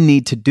 but I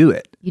need to do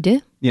it. You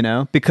do?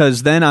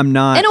 Because then I'm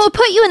not. And it will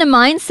put you in a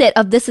mindset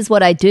of this is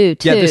what I do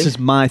too. Yeah, this is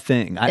my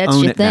thing. I That's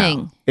own your it thing.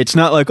 now. It's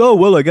not like, oh,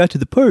 well, I got to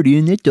the party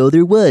and that's all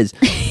there was.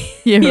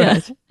 Yeah,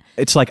 right.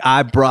 It's like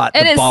I brought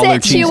and the baller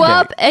it sets cheesecake. you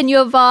up and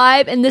your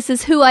vibe, and this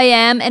is who I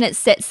am, and it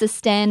sets the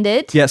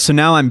standard. Yeah, so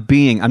now I'm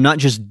not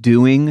just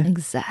doing.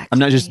 Exactly. I'm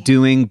not just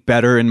doing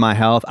better in my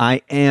health.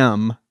 I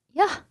am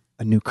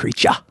a new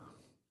creature.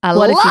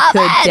 What if you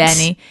could, it.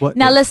 Danny? What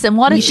Now if? listen,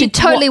 what You if should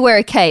totally wear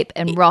a cape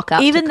and rock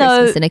up even to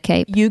Christmas though in a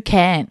cape. you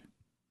can.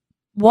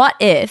 What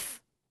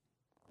if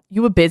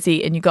you were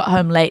busy and you got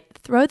home late?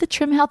 Throw the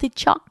Trim Healthy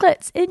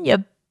chocolates in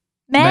your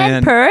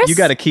man purse. You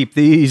got to keep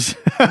these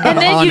and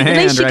then on at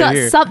least you hand got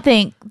here.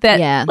 something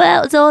that,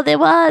 well, it's all there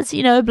was,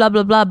 blah,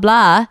 blah, blah,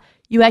 blah.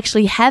 You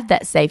actually have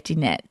that safety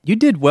net. You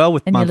did well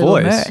with in my your little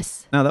voice.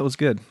 nurse. No, that was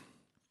good.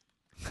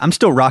 I'm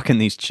still rocking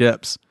these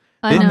chips.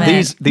 I know.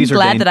 These I'm are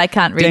glad that I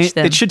can't reach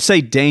them. It should say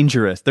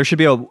dangerous. There should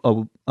be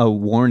a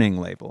warning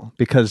label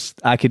because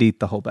I could eat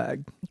the whole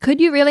bag.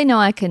 Could you really? No,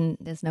 I can.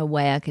 There's no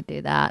way I could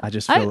do that. I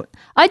just feel it.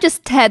 I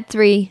just had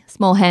 3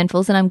 small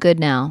handfuls and I'm good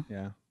now.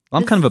 Yeah.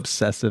 I'm kind of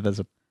obsessive as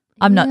a.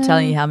 I'm not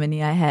telling you how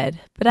many I had,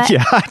 but I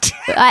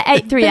I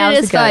ate 3 But hours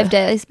it is ago. 5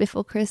 days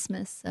before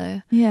Christmas,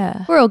 so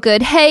Yeah. we're all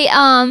good. Hey,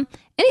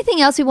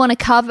 anything else we want to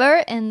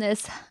cover in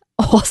this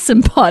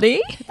awesome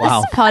party?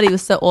 Wow. This party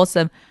was so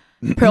awesome.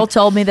 Pearl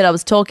told me that I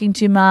was talking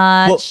too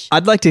much. Well,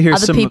 I'd like to hear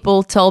Other some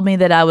people told me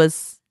that I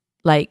was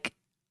like,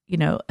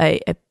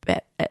 a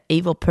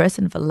evil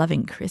person for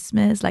loving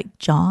Christmas, like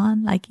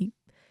John, like he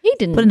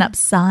didn't putting up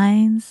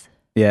signs.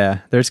 Yeah,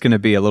 there's going to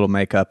be a little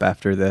makeup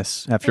after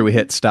this. After we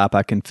hit stop,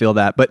 I can feel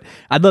that. But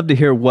I'd love to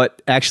hear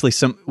what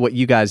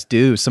you guys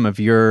do, some of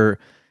your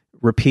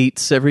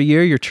repeats every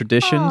year, your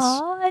traditions.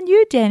 Oh, and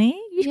you, Danny.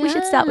 We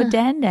should start with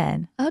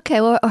Dan.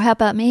 Okay, well, or how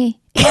about me?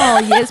 Oh,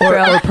 yes,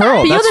 Pearl. Or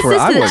Pearl, But you're that's the where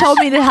I sister that was. told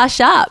me to hush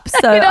up.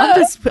 So I'm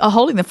just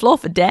holding the floor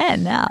for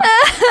Dan now.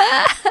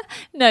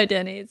 No,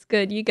 Danny, it's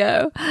good. You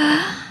go.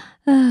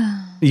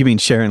 You mean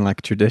sharing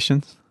like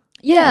traditions?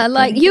 Yeah,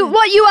 like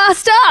what you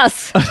asked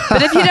us.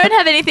 But if you don't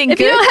have anything If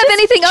good, you don't have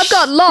anything, I've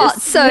got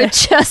lots. So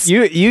just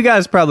You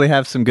guys probably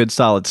have some good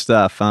solid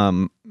stuff.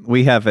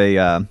 We have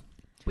a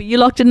were you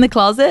locked in the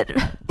closet?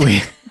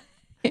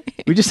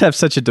 we just have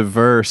such a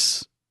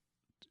diverse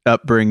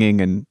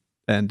upbringing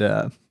and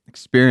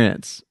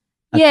experience.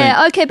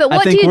 Okay, but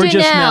what do you we're do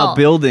just now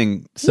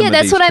building some of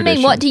that's these what I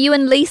mean. What traditions. do you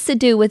and Lisa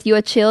do with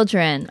your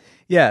children?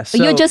 Yeah, so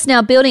You're just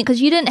now building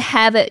because you didn't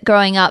have it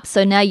growing up.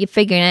 So now you're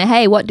figuring out,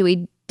 hey, what do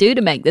we do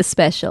to make this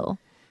special?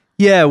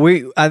 yeah,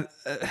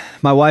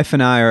 my wife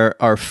and I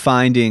are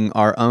finding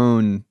our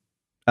own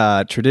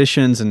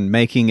traditions and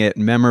making it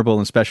memorable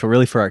and special,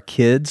 really for our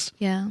kids.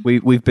 Yeah.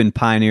 We've been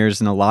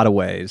pioneers in a lot of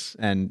ways,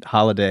 and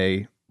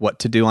what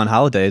to do on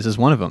holidays is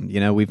one of them.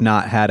 We've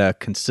not had a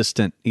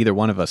consistent either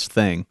one of us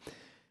thing.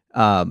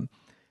 We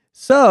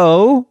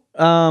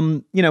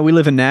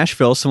live in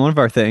Nashville, so one of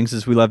our things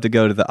is we love to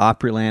go to the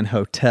Opryland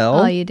Hotel.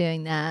 Oh, you're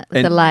doing that with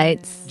And the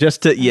lights.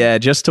 just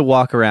to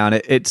walk around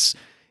it. It's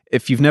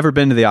if you've never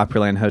been to the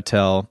Opryland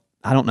Hotel,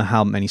 I don't know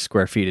how many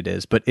square feet it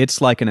is, but it's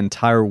like an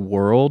entire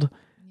world.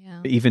 Yeah.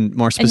 Even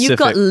more And specific. you've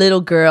got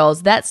little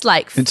girls. That's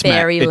like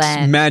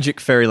fairyland. It's magic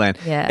fairyland.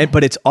 Yeah.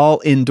 But it's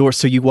all indoors.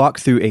 So you walk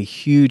through a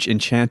huge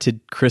enchanted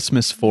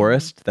Christmas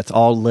forest that's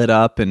all lit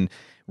up and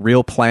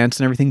real plants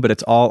and everything, but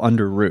it's all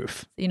under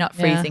roof. You're not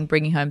Yeah. freezing,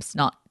 bringing home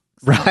snot.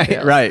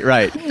 Right.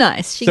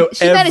 Nice. She So managed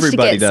to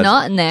everybody get does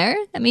snot in there.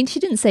 I mean, she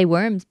didn't say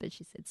worms, but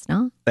she said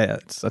snot. Yeah,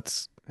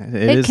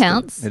 it is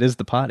counts. It is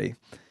the potty.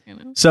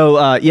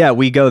 So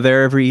we go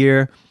there every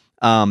year.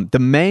 The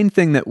main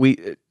thing that we,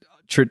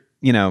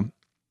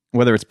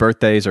 whether it's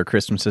birthdays or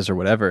Christmases or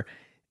whatever,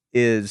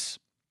 is,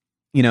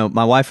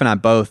 my wife and I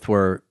both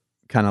were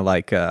kind of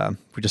like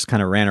we just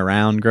kind of ran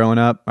around growing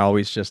up,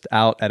 always just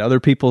out at other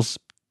people's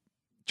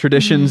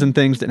traditions and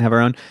things, didn't have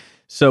our own.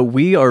 So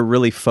we are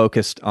really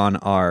focused on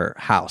our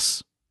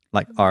house,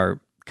 like our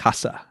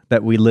casa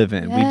that we live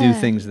in. We do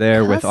things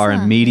there with our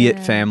Casa. immediate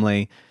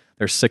family.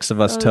 There's 6 of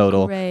us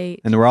total.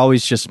 Great. And we're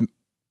always just,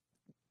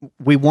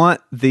 we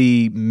want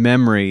the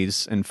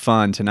memories and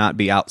fun to not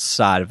be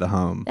outside of the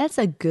home. That's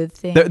a good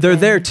thing. They're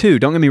there too,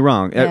 don't get me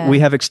wrong. Yeah. We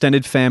have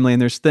extended family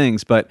and there's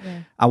things, but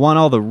I want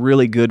all the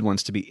really good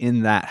ones to be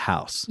in that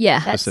house. Yeah.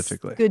 That's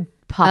specifically. good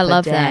Papa I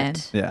love Dan.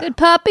 that. Yeah. Good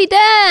puppy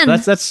Dan.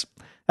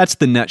 That's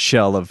the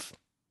nutshell of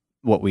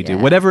what we do.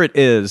 Yeah. Whatever it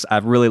is, I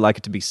really like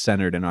it to be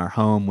centered in our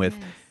home with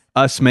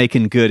us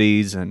making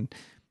goodies and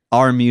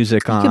our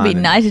music on. You could be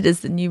and- knighted as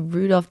the new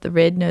Rudolph the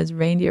Red-Nosed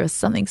Reindeer or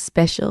something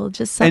special,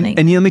 just something.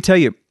 And let me tell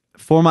you,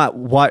 for my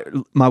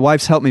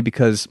wife's helped me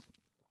because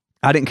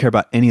I didn't care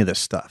about any of this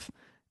stuff,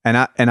 and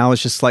I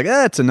was just like,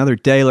 it's another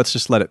day. Let's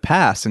just let it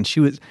pass. And she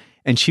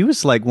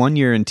was like 1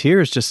 year in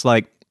tears, just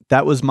like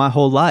that was my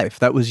whole life.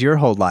 That was your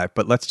whole life,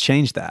 but let's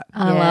change that.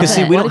 I love Because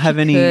see, it. we What don't if have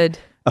you any could?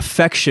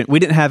 affection. We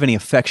didn't have any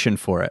affection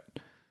for it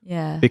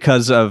Yeah.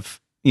 because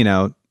of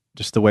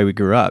just the way we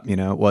grew up.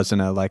 It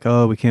wasn't a like,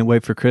 oh, we can't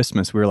wait for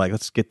Christmas. We were like,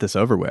 let's get this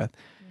over with.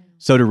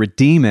 So to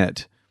redeem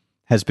it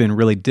has been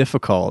really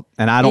difficult,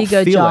 and I don't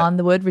There you go, feel John. it.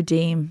 The word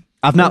redeem.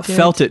 I've not Good.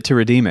 felt it to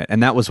redeem it,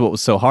 and that was what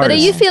was so hard. But are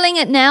you feeling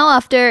it now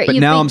after But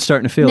you've now been- I'm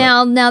starting to feel it.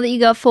 now that you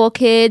got 4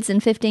 kids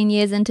and 15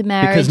 years into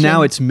marriage? Because now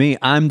and- it's me.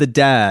 I'm the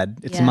dad.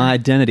 It's Yeah. my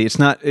identity. It's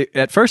not.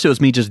 At first, it was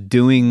me just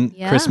doing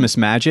Yeah. Christmas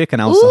magic,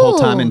 and I was the whole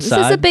time Ooh, inside.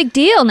 This is a big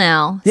deal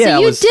now. Yeah, so it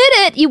you was- did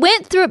it. You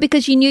went through it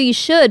because you knew you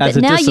should, As but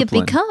a now discipline.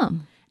 you've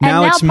become. Now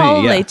and now it's me,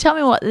 probably, yeah. tell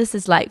me what this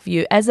is like for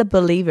you as a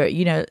believer,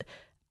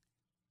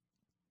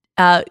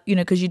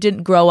 because you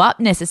didn't grow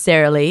up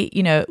necessarily,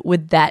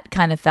 with that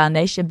kind of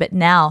foundation. But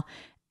now,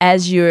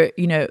 as you're,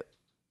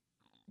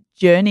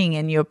 journeying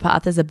in your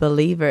path as a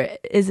believer,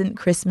 isn't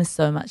Christmas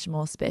so much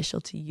more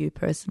special to you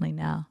personally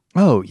now?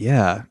 Oh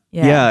yeah,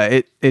 Yeah.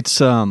 It's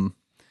I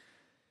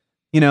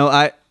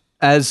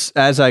as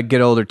I get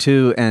older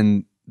too,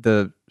 and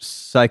the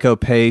psycho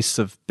pace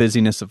of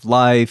busyness of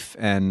life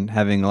and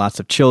having lots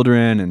of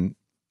children, and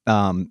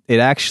I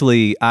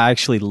actually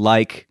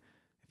like,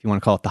 if you want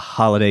to call it the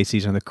holiday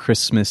season or the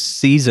Christmas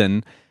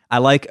season, I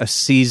like a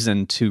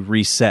season to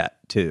reset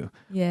too.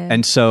 Yeah.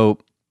 And so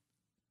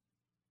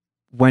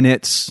when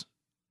it's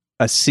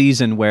a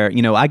season where,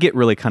 I get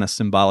really kind of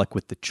symbolic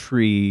with the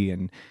tree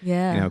and,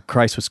 yeah.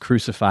 Christ was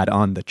crucified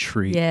on the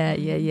tree. Yeah.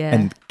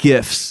 And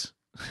gifts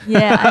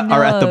Yeah, I know.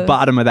 are at the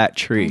bottom of that I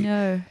tree.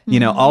 know.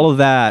 All of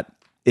that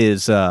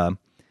is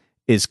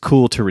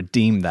cool to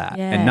redeem that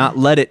Yeah. and not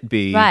let it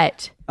be,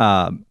 Right.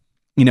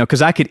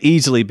 because I could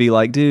easily be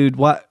like, dude,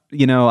 what,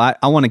 I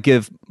want to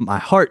give my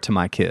heart to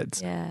my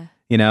kids, Yeah.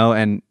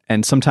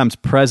 and sometimes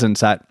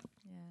presents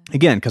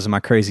again, because of my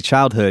crazy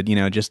childhood,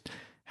 just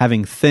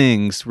having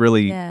things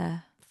really Yeah.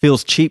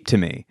 feels cheap to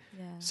me.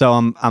 Yeah.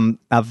 So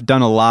I've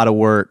done a lot of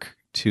work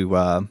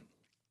to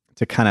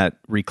kind of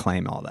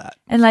reclaim all that.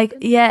 And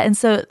and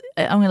so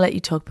I'm going to let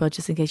you talk, Pearl,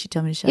 just in case you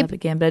tell me to shut up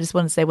again. But I just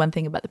want to say one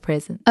thing about the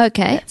present.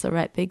 Okay. That's all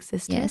right, big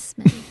sister. Yes.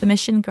 ma'am.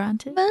 Permission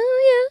granted.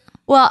 Oh, yeah.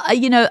 Well,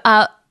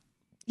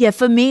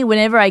 for me,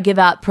 whenever I give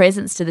out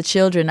presents to the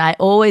children, I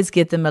always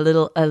give them a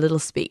little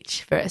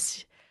speech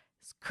first.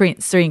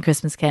 Serene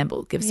Christmas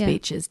Campbell gives Yeah.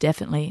 speeches,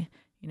 definitely.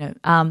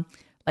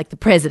 Like the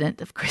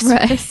president of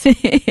Christmas.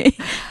 Right.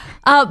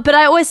 But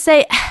I always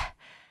say,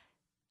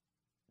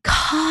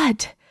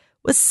 God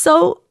was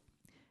so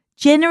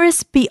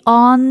generous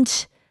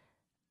beyond.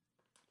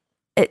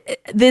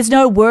 There's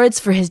no words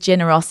for his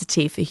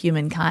generosity for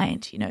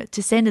humankind.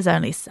 To send his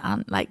only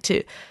son, like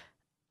to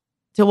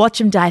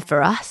watch him die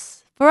for us.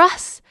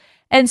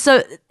 And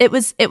so it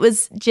was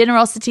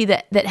generosity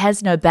that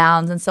has no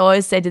bounds. And so I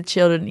always say to the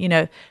children,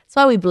 that's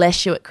why we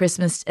bless you at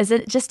Christmas,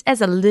 just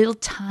as a little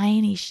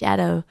tiny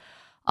shadow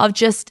of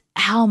just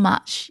how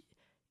much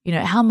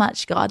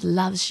God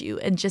loves you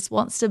and just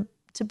wants to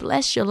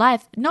bless your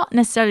life, not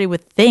necessarily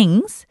with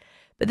things,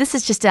 but this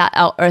is just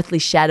our earthly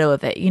shadow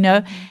of it,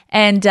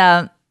 And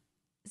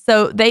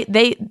so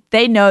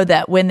they know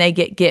that when they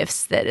get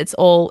gifts, that it's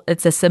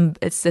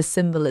a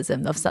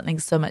symbolism of something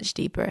so much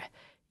deeper.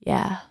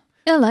 Yeah.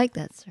 I like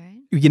that, right?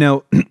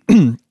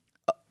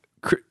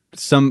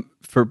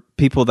 For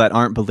people that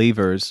aren't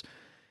believers,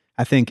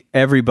 I think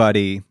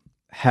everybody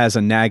has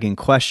a nagging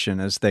question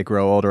as they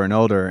grow older and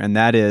older, and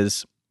that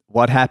is,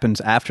 what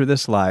happens after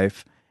this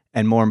life?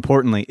 And more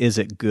importantly, is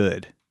it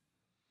good?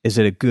 Is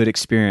it a good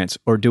experience?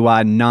 Or do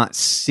I not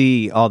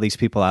see all these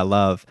people I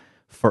love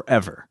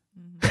forever?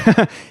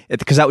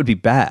 Because that would be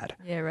bad.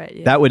 Yeah, right.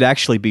 Yeah. That would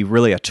actually be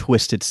really a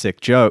twisted,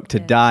 sick joke to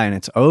die and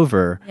it's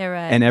over. Yeah,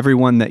 right. And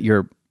everyone that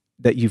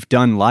you've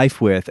done life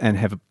with and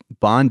have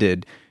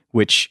bonded,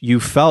 which you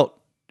felt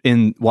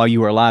in while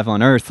you were alive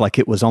on earth, like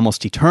it was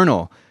almost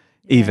eternal,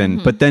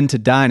 even. But then to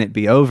die and it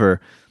be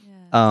over,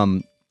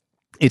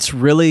 it's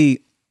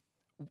really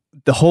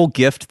the whole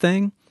gift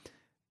thing.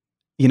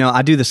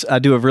 I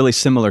do a really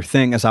similar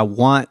thing, as I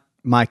want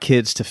my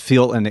kids to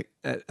feel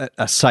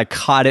a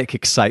psychotic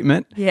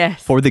excitement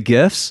Yes. for the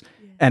gifts.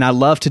 And I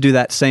love to do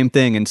that same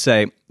thing and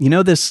say,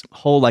 this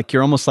whole, like,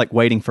 you're almost like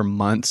waiting for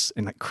months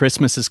and like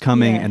Christmas is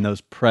coming and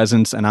those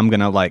presents, and I'm going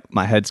to like,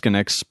 my head's going to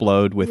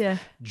explode with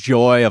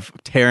joy of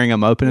tearing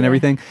them open and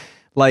everything.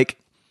 Like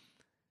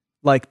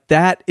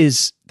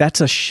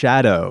that's a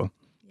shadow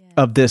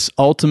of this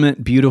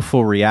ultimate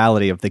beautiful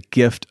reality of the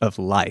gift of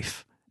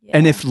life. Yeah.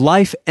 And if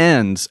life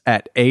ends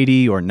at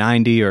 80 or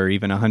 90 or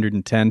even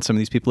 110, some of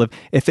these people live,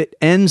 if it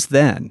ends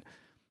then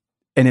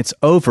and it's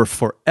over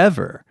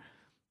forever,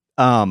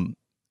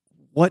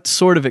 what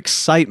sort of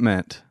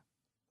excitement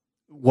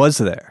was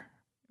there?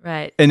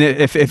 Right. And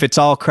if it's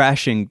all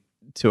crashing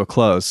to a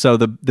close. So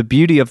the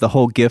beauty of the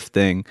whole gift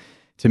thing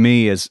to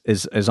me is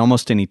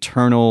almost an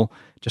eternal,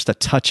 just a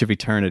touch of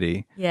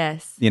eternity.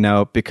 Yes.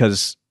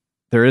 Because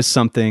there is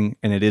something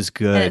and it is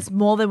good. And it's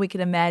more than we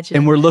can imagine.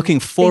 And we're looking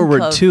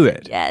forward to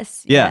it.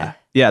 Yes. Yeah.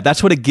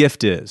 That's what a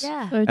gift is.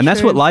 Yeah. So and that's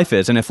true. what life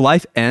is. And if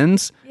life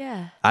ends,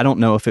 I don't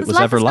know if it was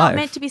ever life. It's life. not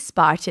meant to be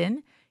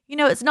Spartan.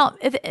 It's not...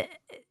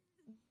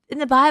 In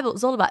the Bible,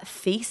 it's all about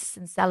feasts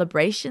and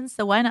celebrations.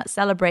 So why not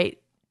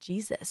celebrate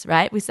Jesus,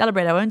 right? We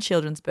celebrate our own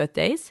children's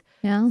birthdays.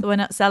 Yeah. So why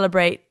not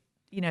celebrate,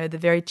 the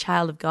very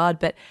child of God?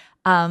 But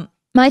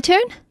my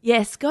turn?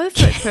 yes, go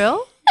for it,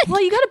 Pearl.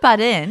 Well, you got to butt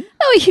in.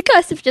 Oh, you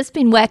guys have just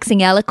been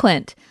waxing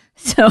eloquent.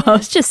 So I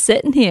was just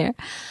sitting here.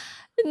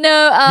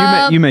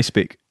 No, you may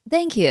speak.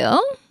 thank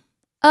you.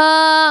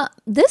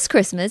 This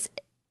Christmas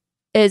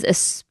is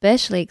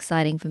especially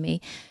exciting for me.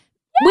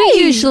 Yay! We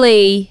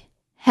usually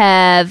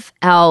have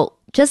our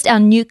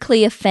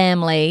nuclear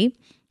family,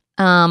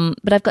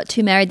 but I've got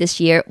 2 married this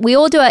year. We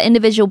all do our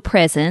individual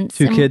presents.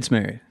 2 kids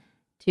married.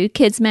 2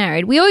 kids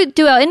married. We all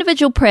do our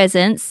individual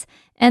presents,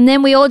 and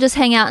then we all just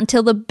hang out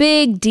until the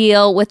big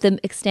deal with the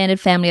extended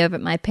family over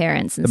at my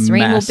parents. And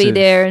Serene will be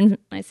there, and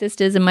my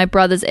sisters and my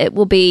brothers. It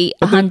will be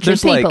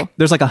 100 people.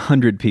 There's like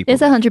 100 people.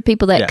 There's 100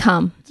 people that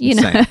come,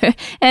 insane.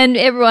 and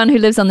everyone who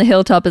lives on the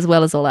hilltop as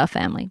well as all our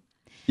family.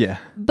 Yeah.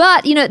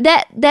 But,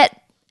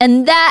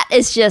 that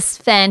is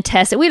just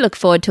fantastic. We look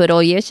forward to it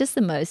all year. It's just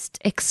the most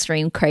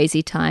extreme,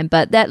 crazy time.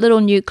 But that little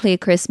nuclear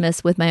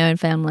Christmas with my own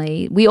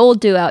family, we all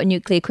do our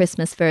nuclear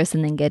Christmas first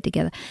and then get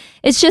together.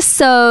 It's just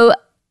so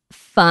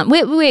fun.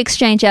 We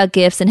exchange our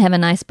gifts and have a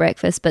nice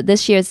breakfast. But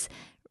this year's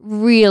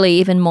really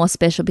even more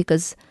special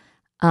because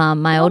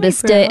my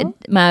oldest daughter,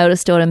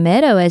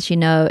 Meadow, as you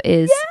know,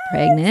 is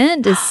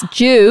pregnant. Is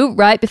due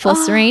right before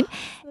Serene.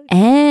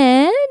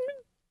 And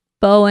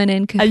Bowen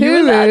and Kahuru. Are you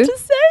allowed to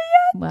say it?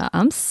 Well,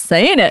 I'm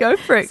saying it. Go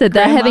for it, So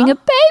they're Grandma. having a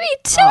baby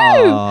too.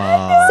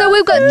 Aww. So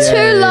we've got 2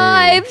 Yay.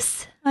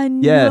 lives I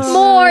know. Yes.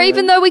 more,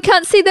 even though we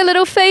can't see their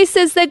little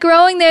faces. They're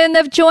growing there and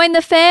they've joined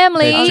the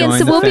family. They've And so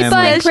joined the we'll be family.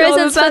 buying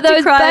presents for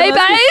those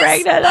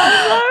babies.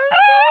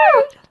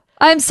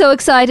 I'm so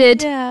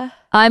excited. Yeah.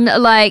 I'm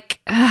like,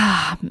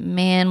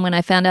 man, when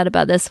I found out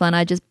about this one,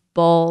 I just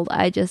bawled.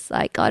 I just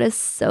like, God is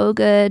so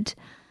good.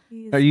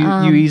 Are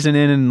you easing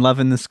in and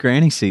loving this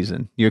granny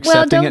season? You Well,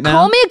 accepting don't it now?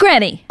 call me a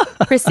granny.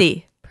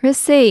 Prissy.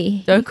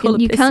 Prissy. Don't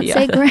call you her can't Prissy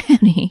say either.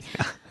 granny.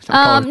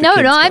 call it the No,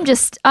 kids' I'm call.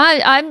 just,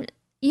 I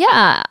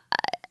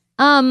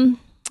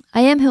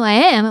am who I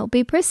am. It'll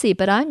be Prissy,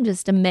 but I'm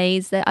just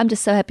amazed that I'm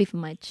just so happy for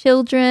my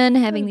children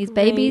having these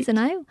babies, and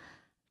I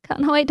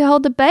can't wait to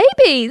hold the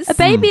babies. A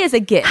baby is a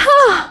gift.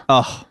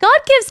 Oh, God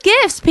gives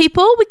gifts,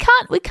 people. We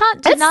can't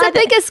It's deny the that.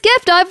 biggest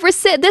gift I've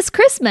received this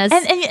Christmas.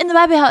 And in the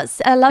Bible,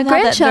 I love A how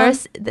that grandchild.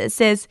 verse that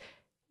says,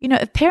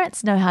 if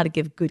parents know how to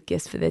give good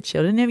gifts for their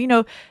children,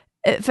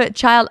 if a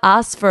child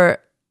asks for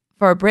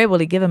a bread, will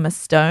he give him a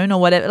stone or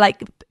whatever?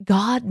 Like,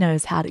 God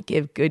knows how to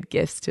give good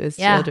gifts to his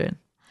children.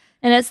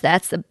 And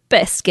that's the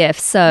best gift.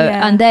 So,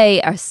 Yeah. and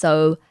they are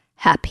so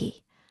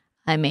happy.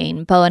 I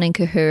mean, Bowen and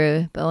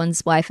Kahuru,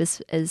 Bowen's wife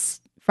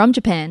is from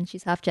Japan.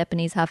 She's half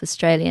Japanese, half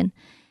Australian.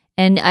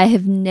 And I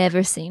have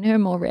never seen her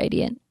more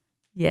radiant.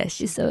 Yes,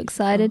 She's so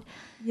excited.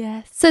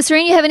 Yes. So,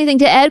 Serene, you have anything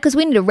to add? Because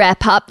we need to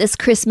wrap up this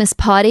Christmas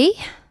party.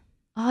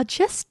 Oh,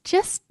 just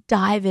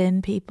dive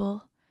in,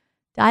 people.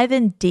 Dive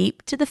in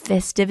deep to the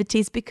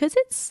festivities because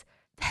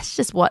that's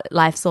just what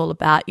life's all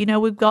about.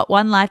 We've got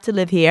one life to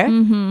live here.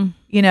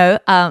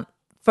 Mm-hmm.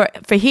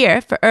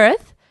 For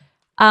Earth,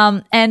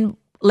 and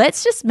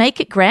let's just make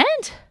it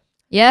grand.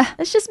 Yeah.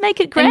 Let's just make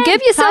it grand. And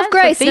give yourself Time for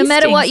grace no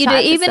matter feasting, what you do.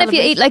 time for Even if you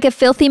eat celebration. like a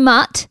filthy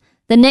mutt,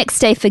 the next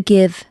day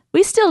forgive.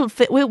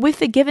 we've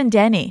forgiven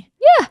Danny.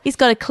 Yeah. He's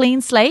got a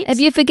clean slate. Have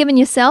you forgiven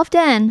yourself,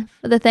 Dan,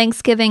 for the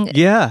Thanksgiving?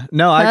 yeah.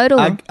 No,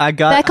 Total. I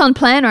got Back on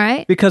plan,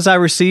 right? because I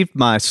received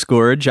my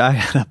scourge. I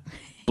had a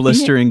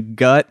blistering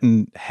gut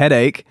and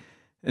headache,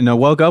 and I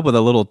woke up with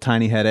a little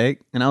tiny headache,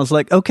 and I was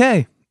like,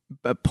 okay,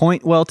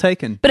 point well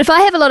taken. But if I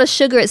have a lot of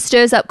sugar, it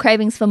stirs up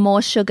cravings for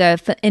more sugar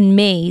in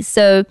me.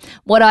 So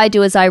what I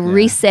do is I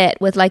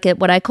reset with like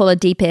what I call a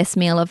deep S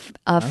meal of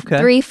Okay.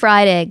 3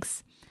 fried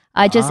eggs.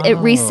 It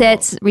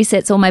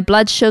resets all my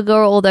blood sugar,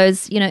 all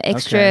those,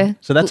 extra. Okay.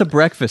 So that's a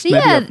breakfast. Maybe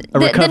Yeah, a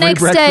recovery the next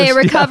breakfast. day a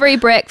recovery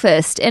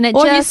breakfast, and it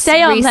Or just you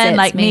stay on plan resets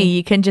like me.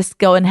 You can just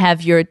go and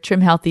have your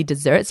trim healthy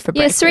desserts for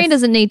Yeah, breakfast. Serene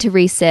doesn't need to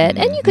reset,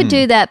 and you could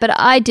do that, but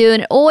I do,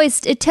 and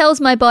it tells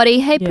my body,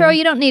 hey, Pearl,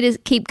 you don't need to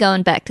keep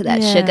going back to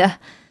that sugar.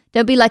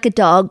 Don't be like a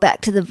dog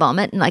back to the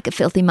vomit and like a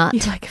filthy mutt.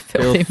 You're like a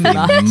filthy Filthy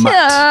mutt.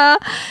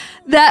 mutt.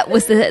 That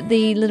was the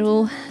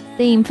little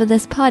theme for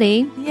this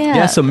potty.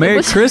 Yeah, so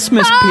Merry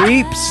Christmas,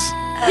 peeps.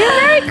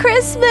 Merry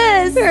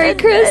Christmas. Merry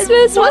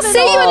Christmas. We'll see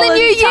you in the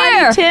new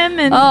year. Tim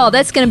and Oh,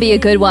 that's going to be a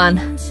good one.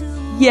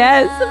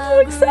 yes, I'm so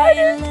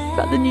excited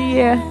about the new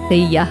year.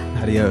 See ya.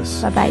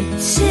 Adios. Bye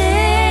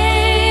bye.